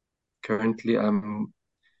 Currently,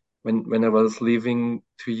 when I was leaving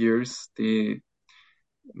 2 years,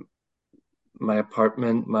 my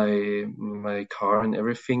apartment, my car and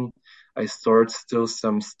everything, I stored still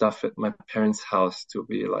some stuff at my parents' house to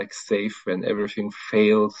be like safe when everything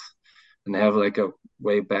fails and have like a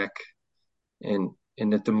way back. And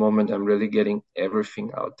at the moment I'm really getting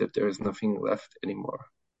everything out, that there is nothing left anymore.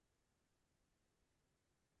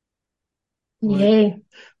 Yay.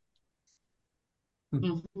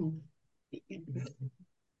 I'm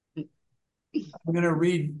going to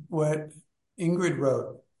read what Ingrid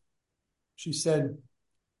wrote. She said,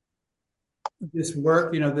 this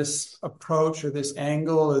work, this approach or this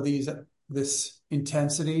angle or this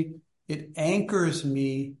intensity, it anchors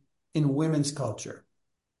me in women's culture.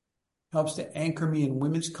 Helps to anchor me in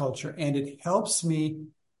women's culture, and it helps me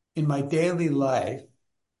in my daily life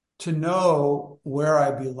to know where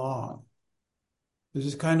I belong. There's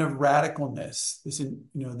this kind of radicalness,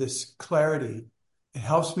 this clarity. It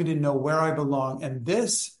helps me to know where I belong, and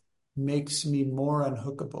this makes me more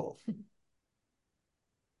unhookable.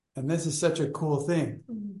 And this is such a cool thing.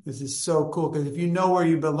 This is so cool, because if you know where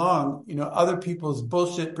you belong, other people's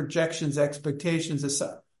bullshit projections, expectations,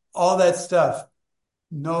 all that stuff,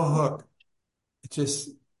 no hook. It's just,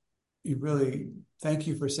 thank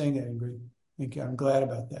you for saying that, Ingrid. Thank you. I'm glad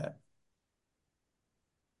about that.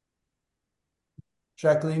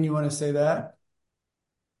 Jacqueline, you want to say that?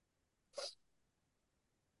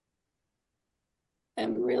 I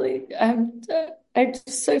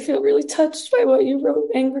feel really touched by what you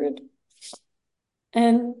wrote, Ingrid.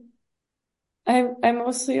 And I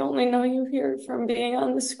mostly only know you here from being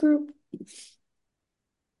on this group.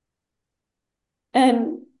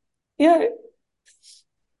 And I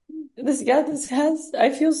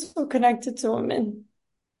feel so connected to women.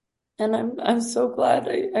 And I'm so glad.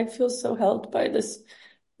 I feel so held by this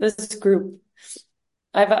group.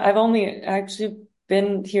 I've only actually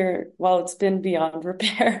been here, it's been beyond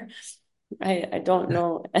repair. I don't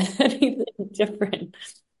know anything different.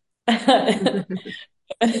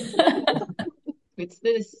 It's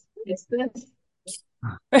this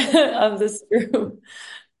of this group.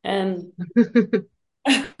 And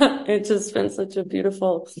it's just been such a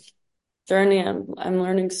beautiful journey. I'm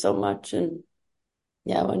learning so much. And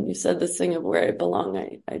when you said this thing of where I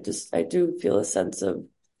belong, I do feel a sense of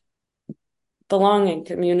belonging,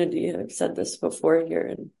 community. I've said this before here,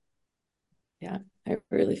 and I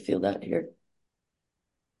really feel that here.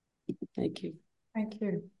 Thank you. Thank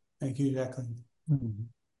you. Thank you, Jacqueline. Mm-hmm.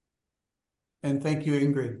 And thank you,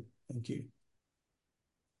 Ingrid. Thank you.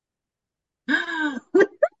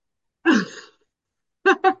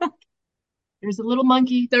 There's a little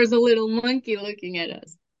monkey looking at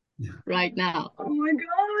us right now. Oh my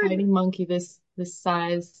God. Tiny monkey this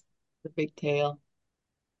size, the big tail.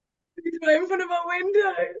 He's right in front of our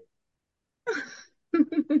window.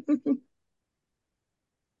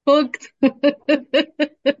 Hooked.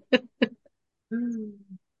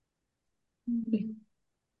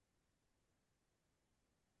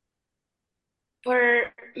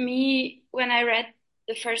 For me, when I read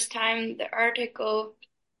the first time the article,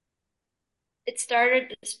 it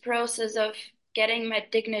started this process of getting my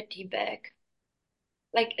dignity back.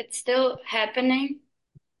 Like, it's still happening.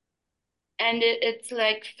 And it's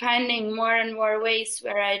like finding more and more ways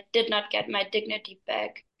where I did not get my dignity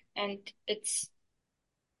back. And it's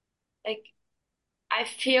like, I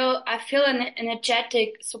feel an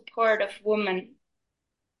energetic support of women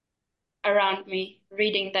around me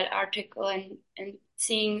reading that article and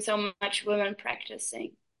seeing so much women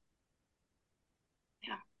practicing.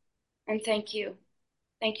 Yeah. And thank you.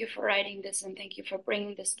 Thank you for writing this, and thank you for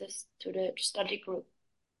bringing this to the study group.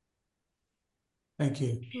 Thank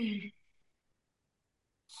you.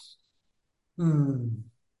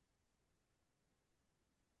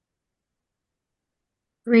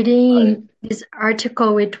 Reading this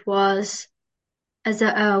article, it was as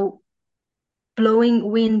a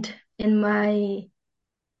blowing wind in my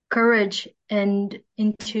courage and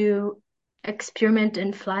into experiment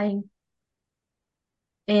and flying.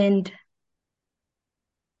 And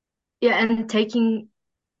taking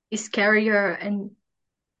scarier and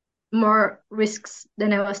more risks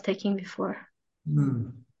than I was taking before.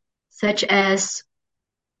 Such as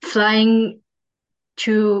flying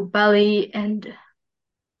to Bali and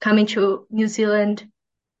coming to New Zealand,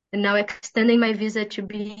 and now extending my visa to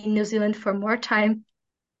be in New Zealand for more time.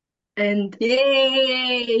 And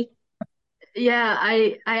yay! Yeah,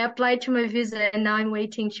 I applied to my visa, and now I'm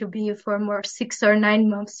waiting to be for more 6 or 9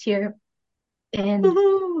 months here. And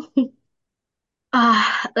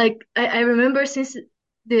I remember since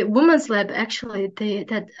the Women's Lab, actually,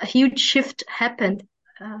 that a huge shift happened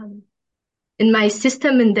in my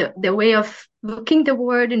system, in the way of looking the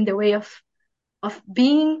world, in the way of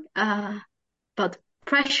being, about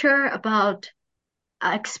pressure about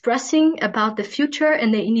expressing about the future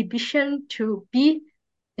and the inhibition to be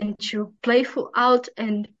and to playful out.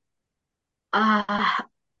 And I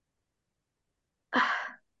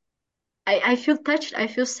feel touched. I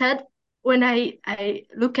feel sad when I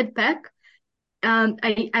look at back.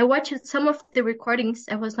 I watched some of the recordings.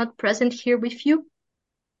 I was not present here with you.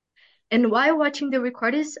 And while watching the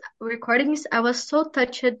recordings, I was so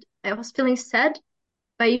touched. I was feeling sad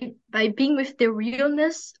by being with the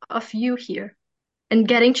realness of you here and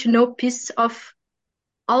getting to know pieces of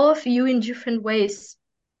all of you in different ways,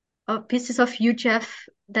 pieces of you, Jeff,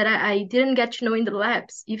 that I didn't get to know in the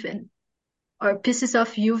labs even, or pieces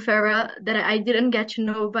of you, Vera, that I didn't get to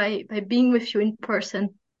know by being with you in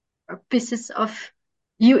person, or pieces of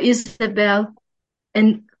you, Isabel.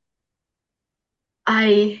 And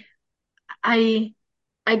I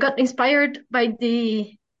got inspired by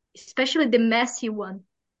especially the messy one,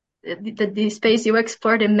 the space you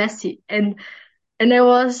explored, the messy. And I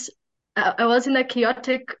was in a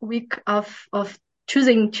chaotic week of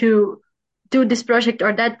choosing to do this project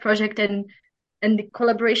or that project, and the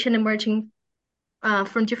collaboration emerging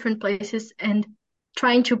from different places and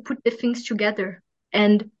trying to put the things together.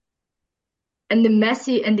 And the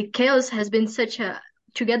messy and the chaos has been such a,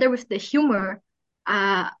 together with the humor,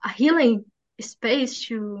 a healing space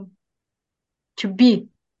to be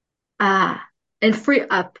and free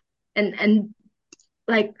up. And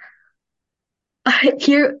like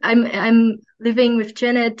here I'm living with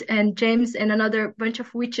Janet and James and another bunch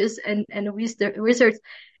of witches and wizards,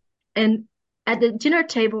 and at the dinner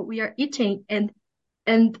table we are eating and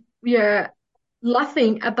we are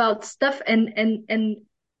laughing about stuff and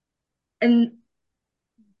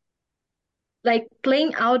like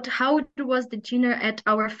playing out how it was the dinner at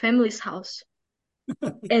our family's house.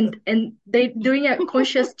 and they doing a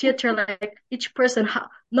conscious theater, like each person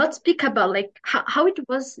not speak about like how it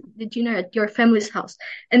was the dinner at your family's house,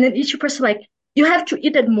 and then each person like, you have to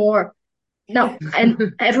eat it more now,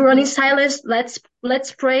 and everyone in silence, let's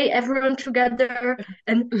pray everyone together,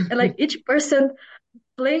 and like each person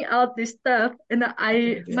playing out this stuff. And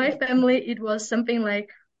my family, it was something like,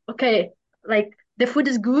 okay, like the food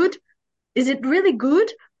is good, is it really good?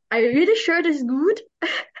 Are you really sure it is good?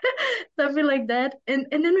 Something like that. And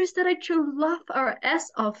then we started to laugh our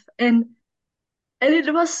ass off, and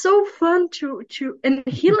it was so fun to and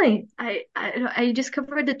healing. I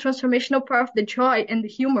discovered the transformational power of the joy and the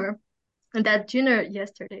humor in that dinner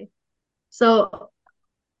yesterday. So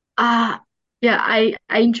yeah, I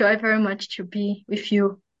enjoy very much to be with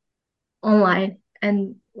you online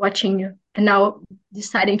and watching you, and now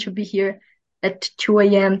deciding to be here at 2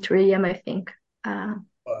 a.m., 3 a.m. I think,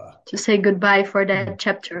 to say goodbye for that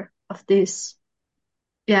chapter of this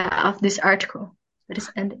article that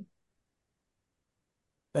is ending.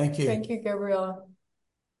 Thank you. Thank you, Gabriela.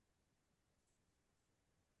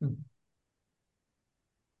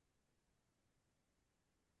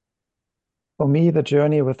 For me, the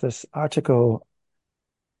journey with this article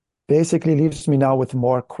basically leaves me now with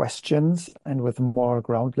more questions and with more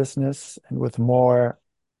groundlessness and with more.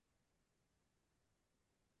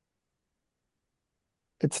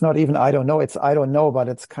 It's not even I don't know, it's I don't know, but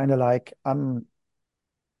it's kind of like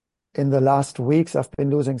in the last weeks, I've been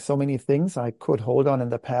losing so many things I could hold on in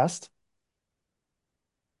the past.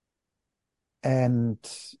 And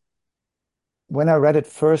when I read it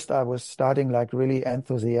first, I was starting like really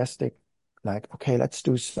enthusiastic, like, okay, let's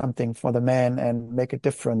do something for the man and make a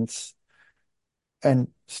difference. And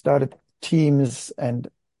started teams and,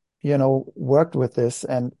 worked with this.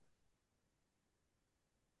 And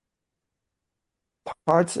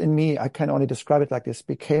parts in me, I can only describe it like this,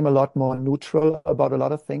 became a lot more neutral about a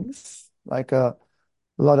lot of things, like a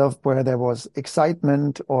lot of where there was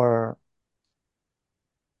excitement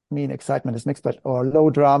excitement is mixed, or low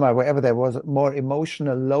drama, wherever there was more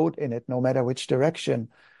emotional load in it, no matter which direction,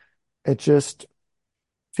 it just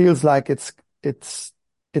feels like it's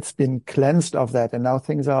been cleansed of that. And now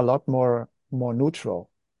things are a lot more neutral.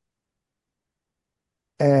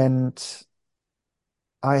 And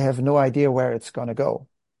I have no idea where it's going to go.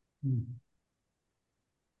 Mm-hmm.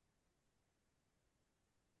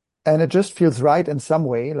 And it just feels right in some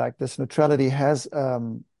way, like this neutrality has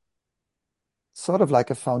sort of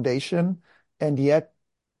like a foundation, and yet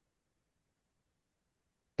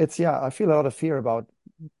I feel a lot of fear about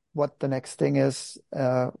what the next thing is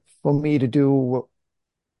for me to do,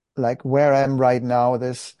 like where I am right now,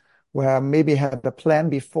 where I maybe had a plan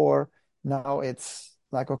before, now it's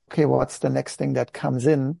like, okay, what's the next thing that comes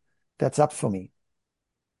in that's up for me?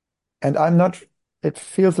 And it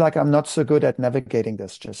feels like I'm not so good at navigating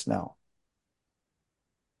this just now.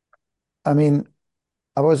 I mean,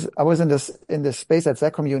 I was in this space at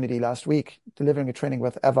Zach Community last week, delivering a training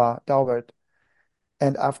with Eva Daubert.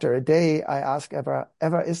 And after a day, I asked Eva,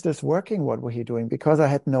 is this working? What were you doing? Because I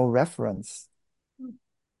had no reference.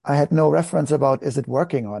 I had no reference about is it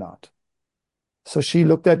working or not. So she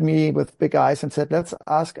looked at me with big eyes and said, let's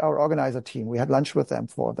ask our organizer team. We had lunch with them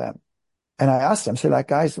for them. And I asked them, say, like,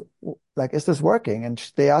 guys, like, is this working?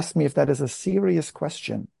 And they asked me if that is a serious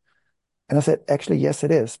question. And I said, actually, yes, it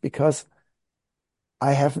is, because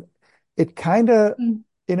I have it kind of,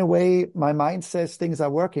 in a way, my mind says things are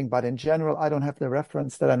working, but in general, I don't have the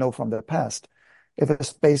reference that I know from the past. If a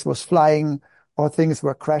space was flying or things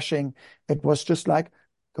were crashing, it was just like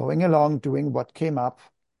going along, doing what came up,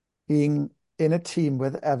 being in a team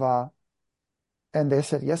with Eva. And they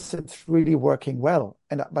said, yes, it's really working well.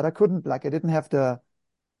 But I couldn't, like, I didn't have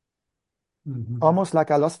almost like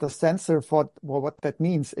I lost the sensor for what that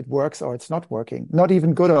means. It works or it's not working. Not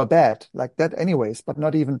even good or bad, like that anyways, but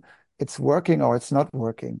not even it's working or it's not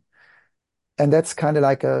working. And that's kind of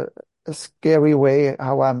like a scary way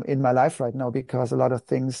how I'm in my life right now, because a lot of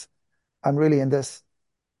things I'm really in this,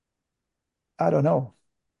 I don't know.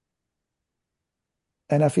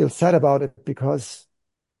 And I feel sad about it because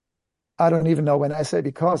I don't even know when I say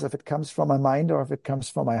because if it comes from my mind or if it comes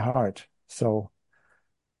from my heart. So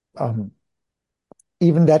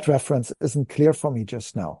even that reference isn't clear for me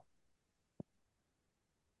just now.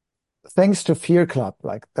 Thanks to Fear Club,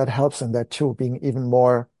 like that helps in that too, being even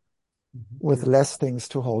more with less things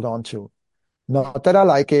to hold on to. Not that I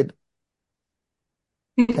like it.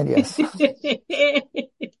 And yes.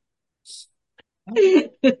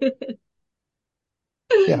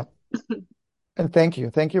 Yeah. And thank you.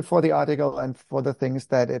 Thank you for the article and for the things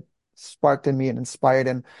that it sparked in me and inspired.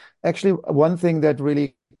 And actually, one thing that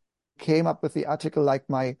really came up with the article, like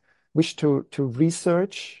my wish to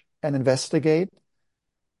research and investigate,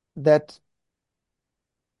 that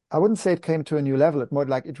I wouldn't say it came to a new level. It more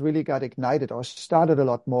like it really got ignited or started a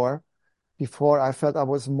lot more. Before, I felt I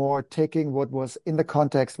was more taking what was in the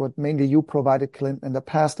context, what mainly you provided, Clint, in the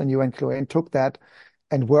past, and you and Chloe took that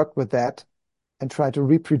and worked with that and tried to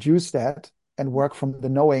reproduce that and work from the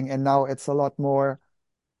knowing. And now it's a lot more,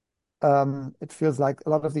 it feels like a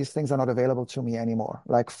lot of these things are not available to me anymore,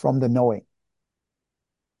 like from the knowing.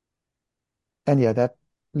 And yeah, that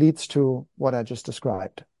leads to what I just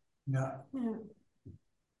described. Yeah.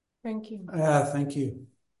 Thank you. Yeah, thank you.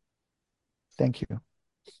 Thank you.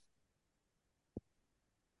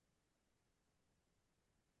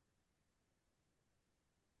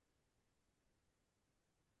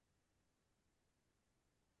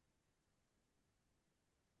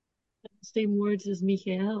 Same words as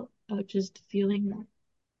Michael, just feeling that.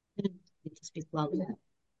 And to speak louder.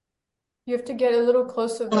 You have to get a little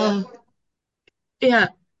closer. Yeah.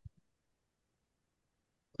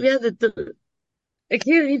 Yeah, I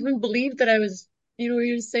can't even believe that I was,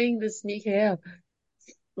 you're saying this, Michael,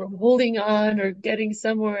 or holding on or getting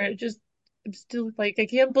somewhere. I'm still like, I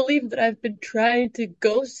can't believe that I've been trying to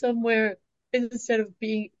go somewhere instead of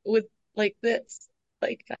being with like this.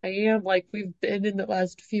 Like I am, like we've been in the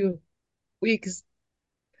last few weeks.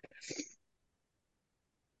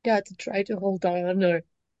 Yeah, to try to hold on or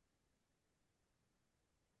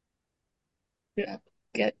yeah,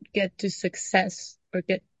 get to success or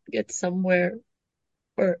get somewhere.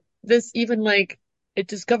 Or this even like I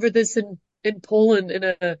discovered this in Poland in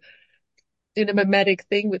a mimetic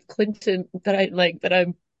thing with Clinton that I like that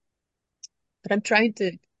I'm trying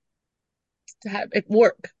to have it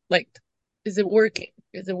work. Like, is it working?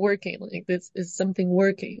 Is it working? Like this is something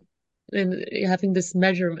working, and having this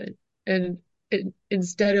measurement and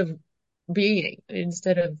instead of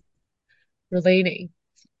relating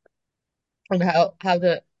on how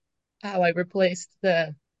I replaced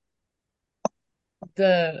the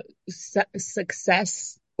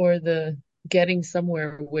success or the getting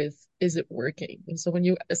somewhere with is it working? And so when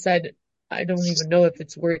you said I don't even know if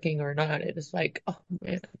it's working or not, it is like, oh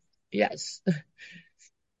man, yes.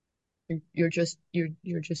 You're just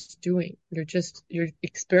doing, you're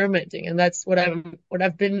experimenting. And that's what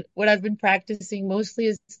I've been practicing mostly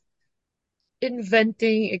is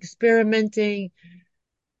inventing, experimenting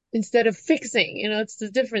instead of fixing. It's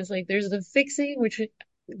the difference. Like there's the fixing, which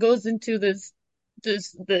goes into this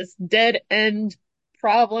dead end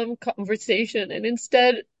problem conversation. And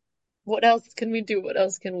instead, what else can we do? What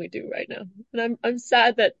else can we do right now? And I'm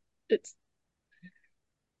sad that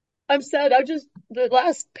the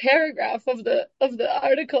last paragraph of the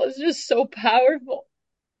article is just so powerful.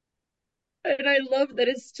 And I love that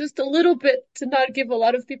it's just a little bit to not give a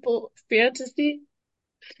lot of people fantasy,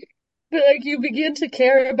 But like you begin to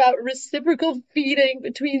care about reciprocal feeding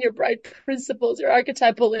between your bright principles, your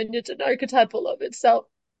archetypal lineage and archetypal of itself.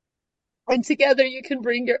 And together you can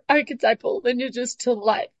bring your archetypal lineages to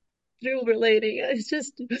life through relating. It's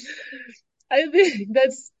just, I think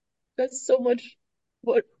that's so much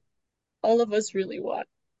what all of us really want.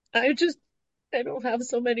 I don't have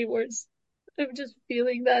so many words. I'm just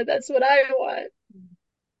feeling that that's what I want.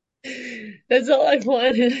 That's all I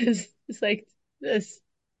want is it's like this,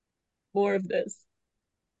 more of this.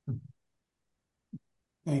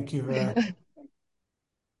 Thank you, Vera.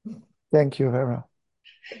 Thank you, Vera.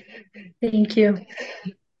 Thank you.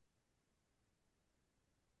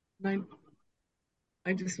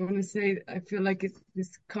 I just want to say, I feel like it's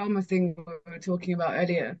this karma thing we were talking about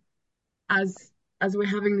earlier. As we're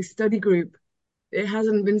having this study group, it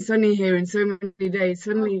hasn't been sunny here in so many days.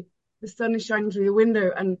 Suddenly the sun is shining through the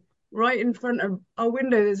window, and right in front of our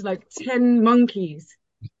window there's like 10 monkeys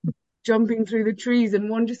jumping through the trees, and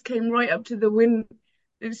one just came right up to the window.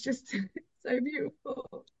 It's just so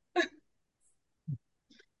beautiful.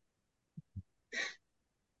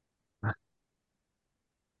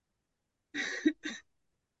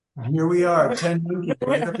 Here we are, 10 monkeys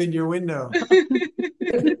right up in your window.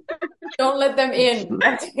 Don't let them in.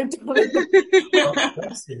 That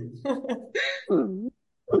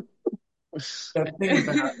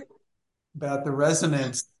thing about the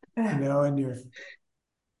resonance, and your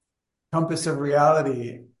compass of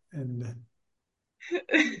reality and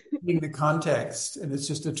in the context, and it's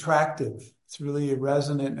just attractive. It's really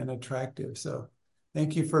resonant and attractive. So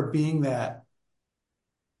thank you for being that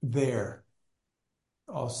there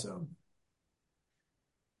also.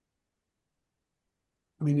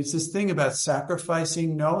 I mean, it's this thing about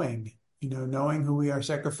sacrificing knowing, knowing who we are,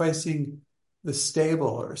 sacrificing the stable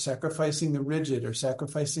or sacrificing the rigid or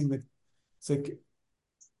sacrificing it's like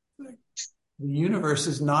the universe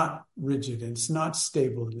is not rigid and it's not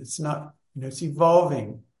stable and it's not, it's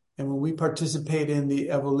evolving. And when we participate in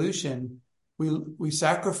the evolution, we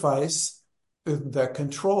sacrifice the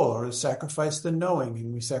control or sacrifice the knowing,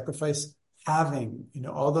 and we sacrifice having,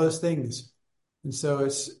 all those things. And so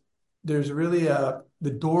there's really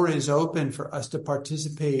the door is open for us to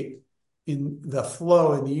participate in the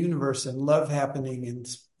flow in the universe and love happening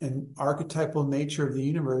and archetypal nature of the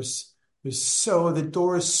universe. The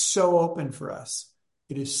door is so open for us.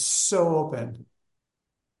 It is so open.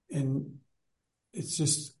 And it's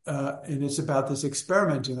just, and it's about this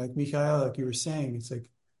experimenting, like Michael, like you were saying, it's like,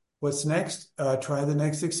 what's next? Try the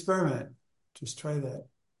next experiment. Just try that.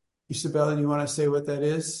 Isabella, do you want to say what that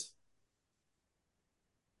is?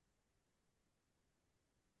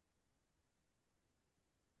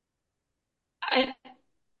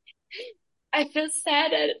 I feel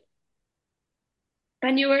sad that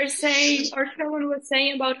when you were saying, or someone was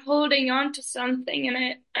saying about holding on to something,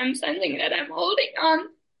 and I'm sensing that I'm holding on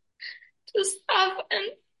to stuff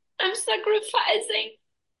and I'm sacrificing,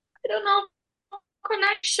 I don't know,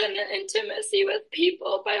 connection and intimacy with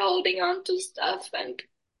people by holding on to stuff. And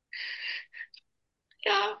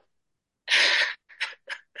yeah.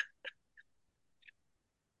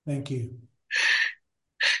 Thank you.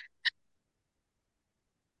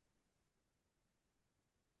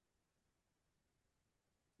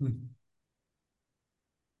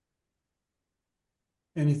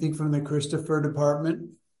 Anything from the Christopher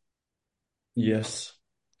department? Yes.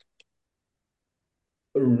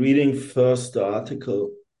 Reading first the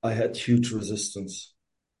article, I had huge resistance.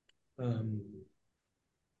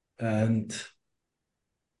 And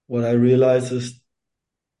what I realized is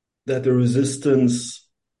that the resistance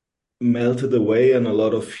melted away and a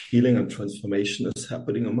lot of healing and transformation is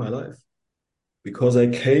happening in my life. Because I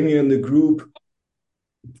came here in the group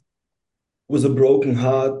with a broken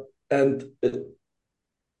heart, and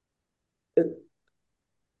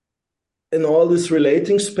in all these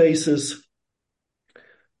relating spaces,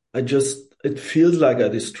 it feels like I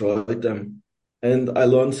destroyed them. And I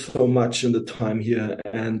learned so much in the time here.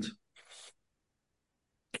 And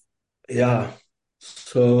yeah,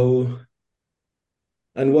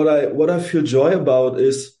 and what I feel joy about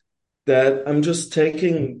is that I'm just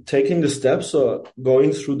taking the steps or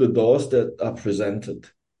going through the doors that are presented.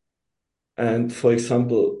 And for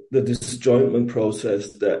example, the disjointment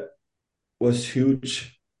process that was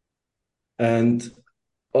huge. And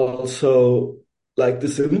also like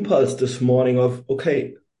this impulse this morning of,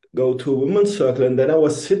 okay, go to a women's circle. And then I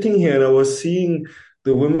was sitting here and I was seeing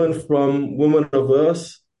the women from Women of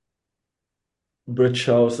Earth Bridge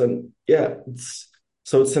House. And yeah, it's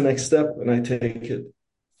the next step and I take it.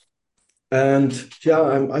 And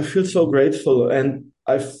yeah, I feel so grateful. And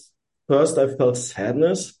first I felt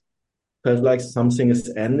sadness, felt like something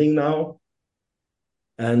is ending now.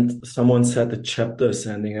 And someone said the chapter is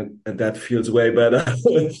ending, and that feels way better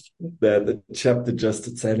that the chapter just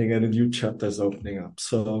is ending and a new chapter is opening up.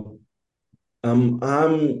 So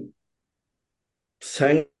I'm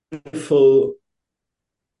thankful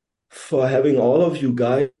for having all of you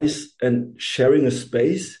guys and sharing a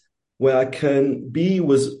space where I can be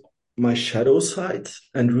with my shadow side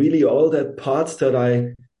and really all that parts that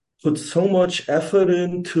I put so much effort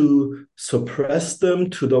in to suppress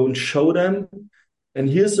them, to don't show them. And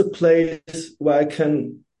here's a place where I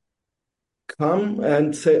can come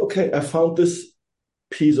and say, okay, I found this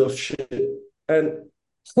piece of shit. And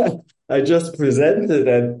I just present it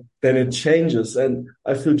and then it changes. And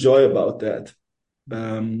I feel joy about that.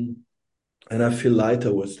 And I feel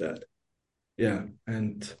lighter with that. Yeah.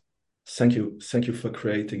 And thank you. Thank you for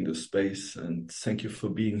creating the space and thank you for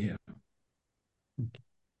being here.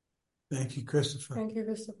 Thank you, Christopher. Thank you,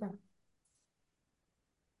 Christopher.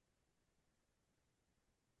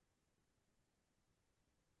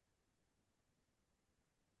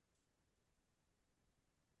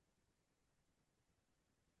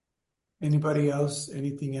 Anybody else?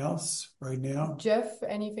 Anything else right now? Jeff,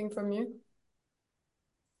 anything from you?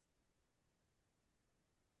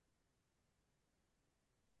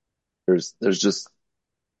 There's just,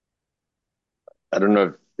 I don't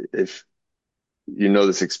know if you know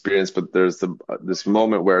this experience, but there's this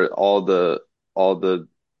moment where all the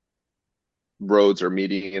roads are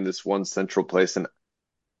meeting in this one central place, and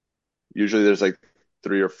usually there's like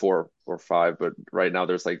 3 or 4 or 5, but right now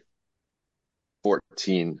there's like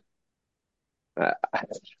 14. I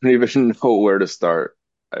don't even know where to start.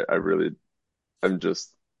 I'm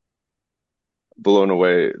just blown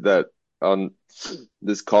away that on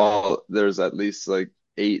this call, there's at least like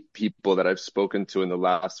 8 people that I've spoken to in the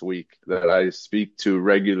last week that I speak to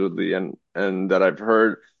regularly and that I've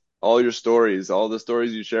heard all your stories, all the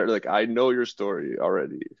stories you shared. Like, I know your story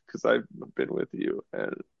already because I've been with you.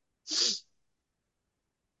 And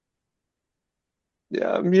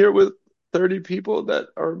yeah, I'm here with 30 people that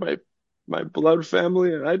are my blood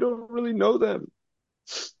family, and I don't really know them,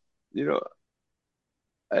 and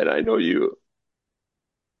I know you.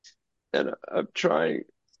 And I try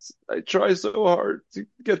so hard to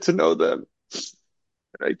get to know them.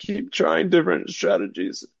 And I keep trying different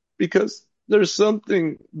strategies because there's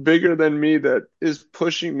something bigger than me that is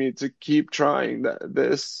pushing me to keep trying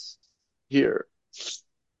this here.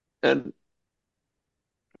 And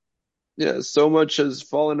yeah, so much has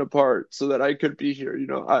fallen apart so that I could be here.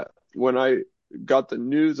 When I got the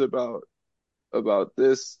news about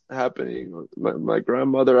this happening, my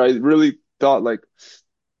grandmother, I really thought, like,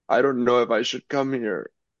 I don't know if I should come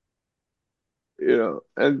here,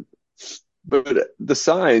 but the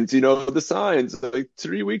signs, like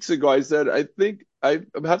 3 weeks ago, I said, I think I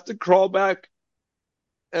have to crawl back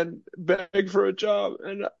and beg for a job.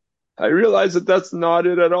 And I realized that that's not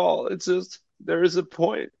it at all. It's just, there is a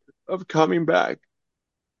point of coming back.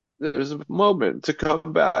 There's a moment to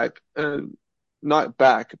come back, and not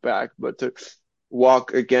back, but to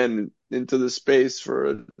walk again into the space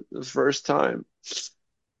for the first time.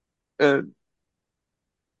 And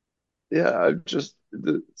yeah,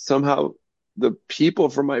 somehow the people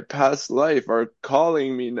from my past life are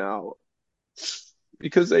calling me now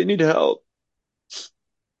because they need help.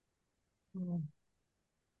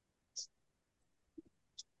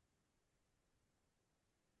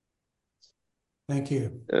 Thank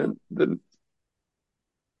you. And then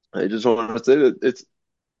I just want to say that it's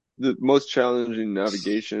the most challenging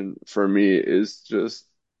navigation for me is just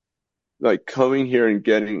like coming here and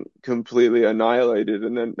getting completely annihilated,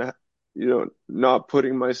 and then not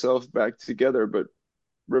putting myself back together, but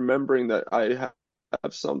remembering that I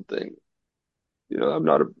have something. I'm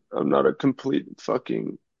not a complete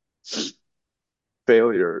fucking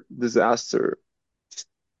failure, disaster.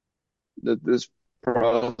 That this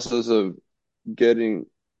process of getting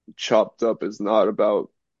chopped up is not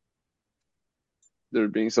about there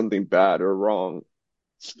being something bad or wrong.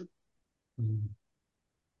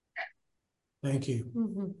 Thank you.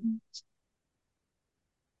 Mm-hmm.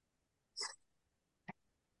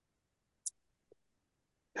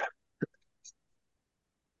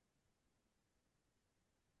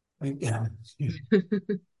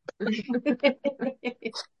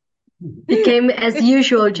 It came as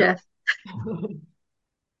usual, Jeff.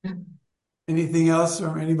 Anything else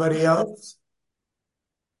from anybody else?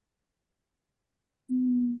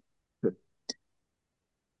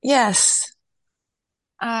 Yes.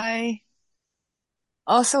 I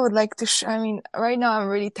also would like to right now I'm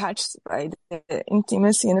really touched by the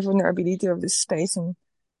intimacy and the vulnerability of this space. And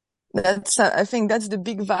I think that's the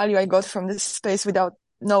big value I got from this space without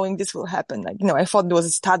knowing this will happen. Like, I thought there was a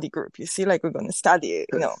study group, you see, like we're going to study it,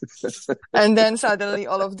 and then suddenly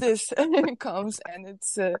all of this comes, and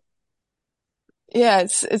it's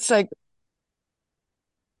like,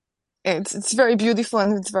 it's very beautiful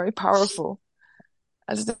and it's very powerful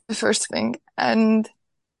as the first thing. And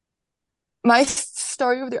my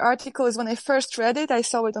story of the article is when I first read it, I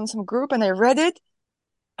saw it on some group and I read it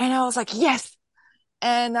and I was like, yes.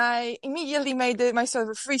 And I immediately made myself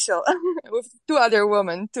a free cell with 2 other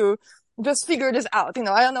women to just figure this out.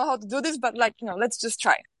 I don't know how to do this, but like, let's just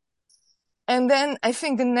try. And then I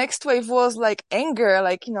think the next wave was like anger,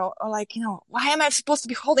 why am I supposed to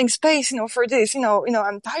be holding space, for this?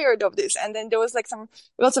 I'm tired of this. And then there was like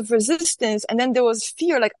lots of resistance. And then there was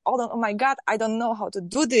fear, like, oh my God, I don't know how to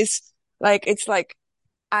do this. Like, it's like,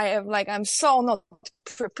 I'm so not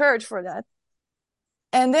prepared for that.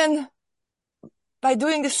 And then by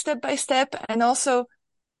doing this step by step and also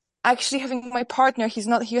actually having my partner, he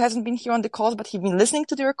hasn't been here on the calls, but he's been listening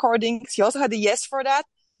to the recordings. He also had a yes for that.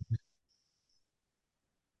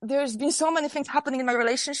 There's been so many things happening in my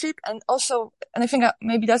relationship. And I think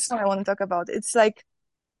maybe that's what I want to talk about. It's like,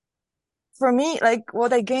 for me, like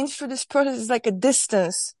what I gained through this process is like a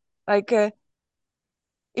distance, like,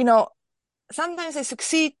 sometimes I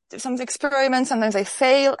succeed, some experiments, sometimes I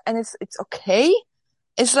fail, and it's okay.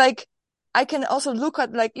 It's like, I can also look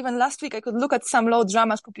at, like, even last week, I could look at some low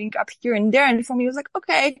dramas popping up here and there. And for me, it was like,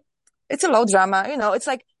 okay, it's a low drama, it's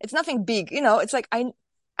like, it's nothing big, it's like, I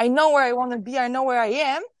know where I want to be. I know where I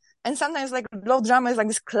am. And sometimes like low drama is like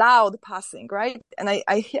this cloud passing, right? And I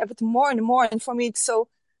have it more and more. And for me, it's so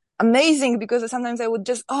amazing because sometimes I would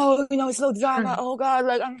just, it's low drama. Oh God,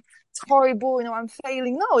 like it's horrible. I'm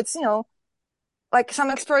failing. No, it's, like some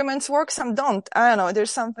experiments work, some don't. I don't know. There's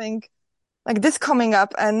something like this coming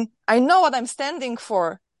up and I know what I'm standing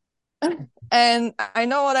for. And I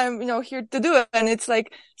know what I'm, here to do. And it's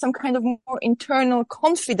like some kind of more internal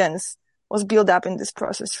confidence was built up in this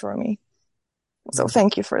process for me. So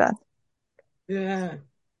thank you for that. Yeah.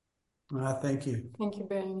 Thank you. Thank you,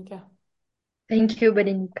 Berenika. Thank you,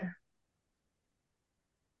 Berenika.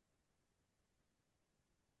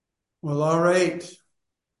 Well, all right.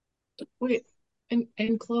 Wait, and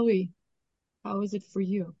Chloe, how is it for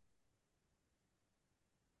you?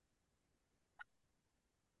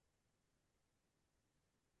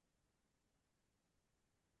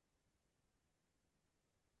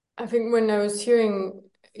 I think when I was hearing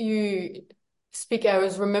you speak, I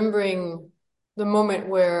was remembering the moment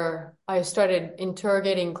where I started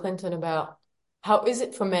interrogating Clinton about how is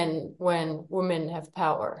it for men when women have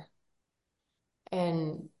power?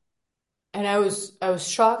 And I was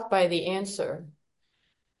shocked by the answer.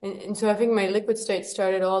 And so I think my liquid state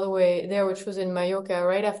started all the way there, which was in Mallorca,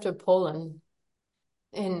 right after Poland.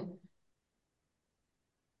 And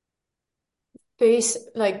what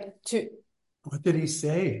did he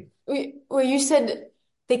say? Well, you said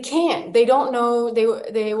they can't. They don't know.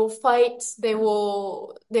 They will fight. Their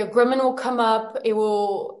gremlin will come up.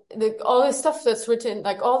 all this stuff that's written,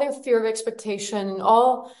 like all their fear of expectation,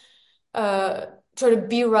 all try to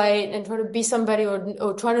be right and try to be somebody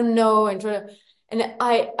or try to know and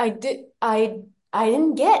I didn't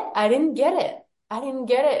get it. I didn't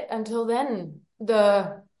get it until then.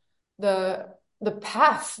 The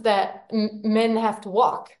path that men have to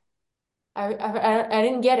walk. I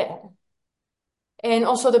didn't get it. And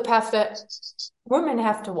also the path that women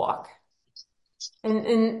have to walk.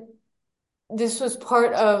 And this was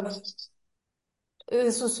part of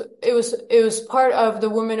it was part of the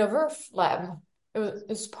Women of Earth lab. It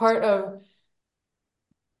was part of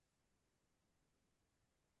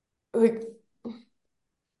like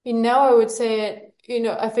now I would say it,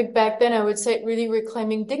 I think back then I would say it really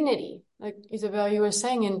reclaiming dignity, like Isabel, you were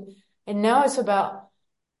saying, and now it's about,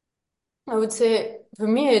 I would say for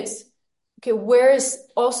me it's okay, where is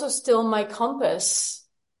also still my compass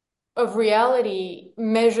of reality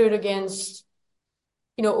measured against,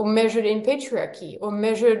 or measured in patriarchy, or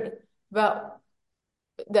measured about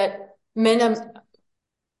that men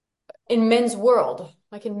in men's world,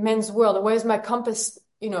 where's my compass,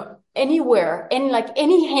 anywhere, and like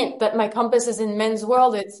any hint that my compass is in men's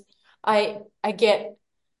world, I get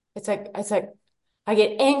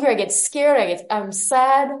angry, I get scared, I'm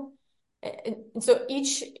sad. And so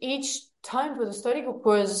each time for the study group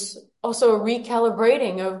was also a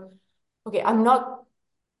recalibrating of, okay, I'm not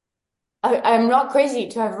crazy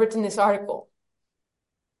to have written this article.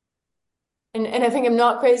 And I think I'm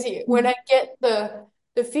not crazy when I get the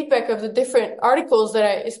feedback of the different articles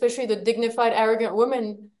that especially the dignified, arrogant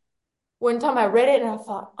woman. One time I read it and I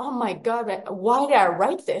thought, oh my God, why did I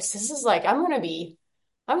write this? This is like, I'm going to be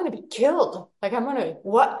killed. Like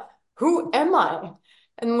who am I?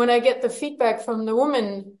 And when I get the feedback from the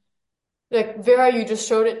woman, like Vera, you just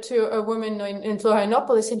showed it to a woman in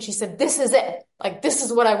Florianopolis, and she said, "This is it. Like, this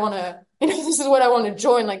is what I want to, this is what I want to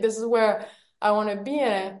join. Like, this is where I want to be."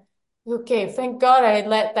 And okay, thank God I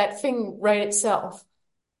let that thing write itself,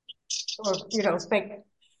 or thank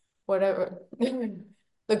whatever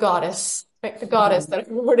the goddess, thank the goddess that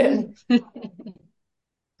I wrote in.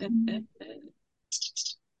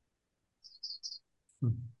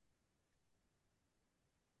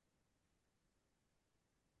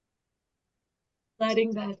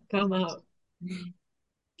 Letting that come out.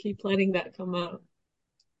 Keep letting that come out.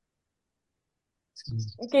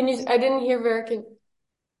 I didn't hear Vera. Can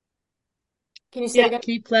you say it again?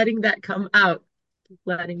 Keep letting that come out. Keep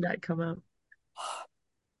letting that come out.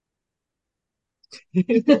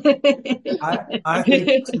 I think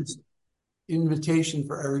it's an invitation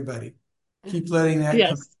for everybody. Keep letting that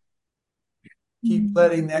come. Keep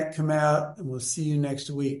letting that come out, and we'll see you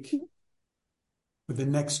next week with the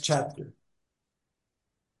next chapter.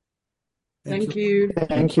 Thank you.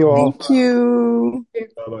 Thank you all. Thank you.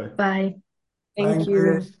 Bye-bye. Bye. Thank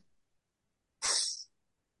you.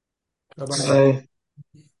 Bye-bye. Bye.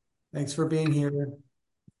 Thanks for being here.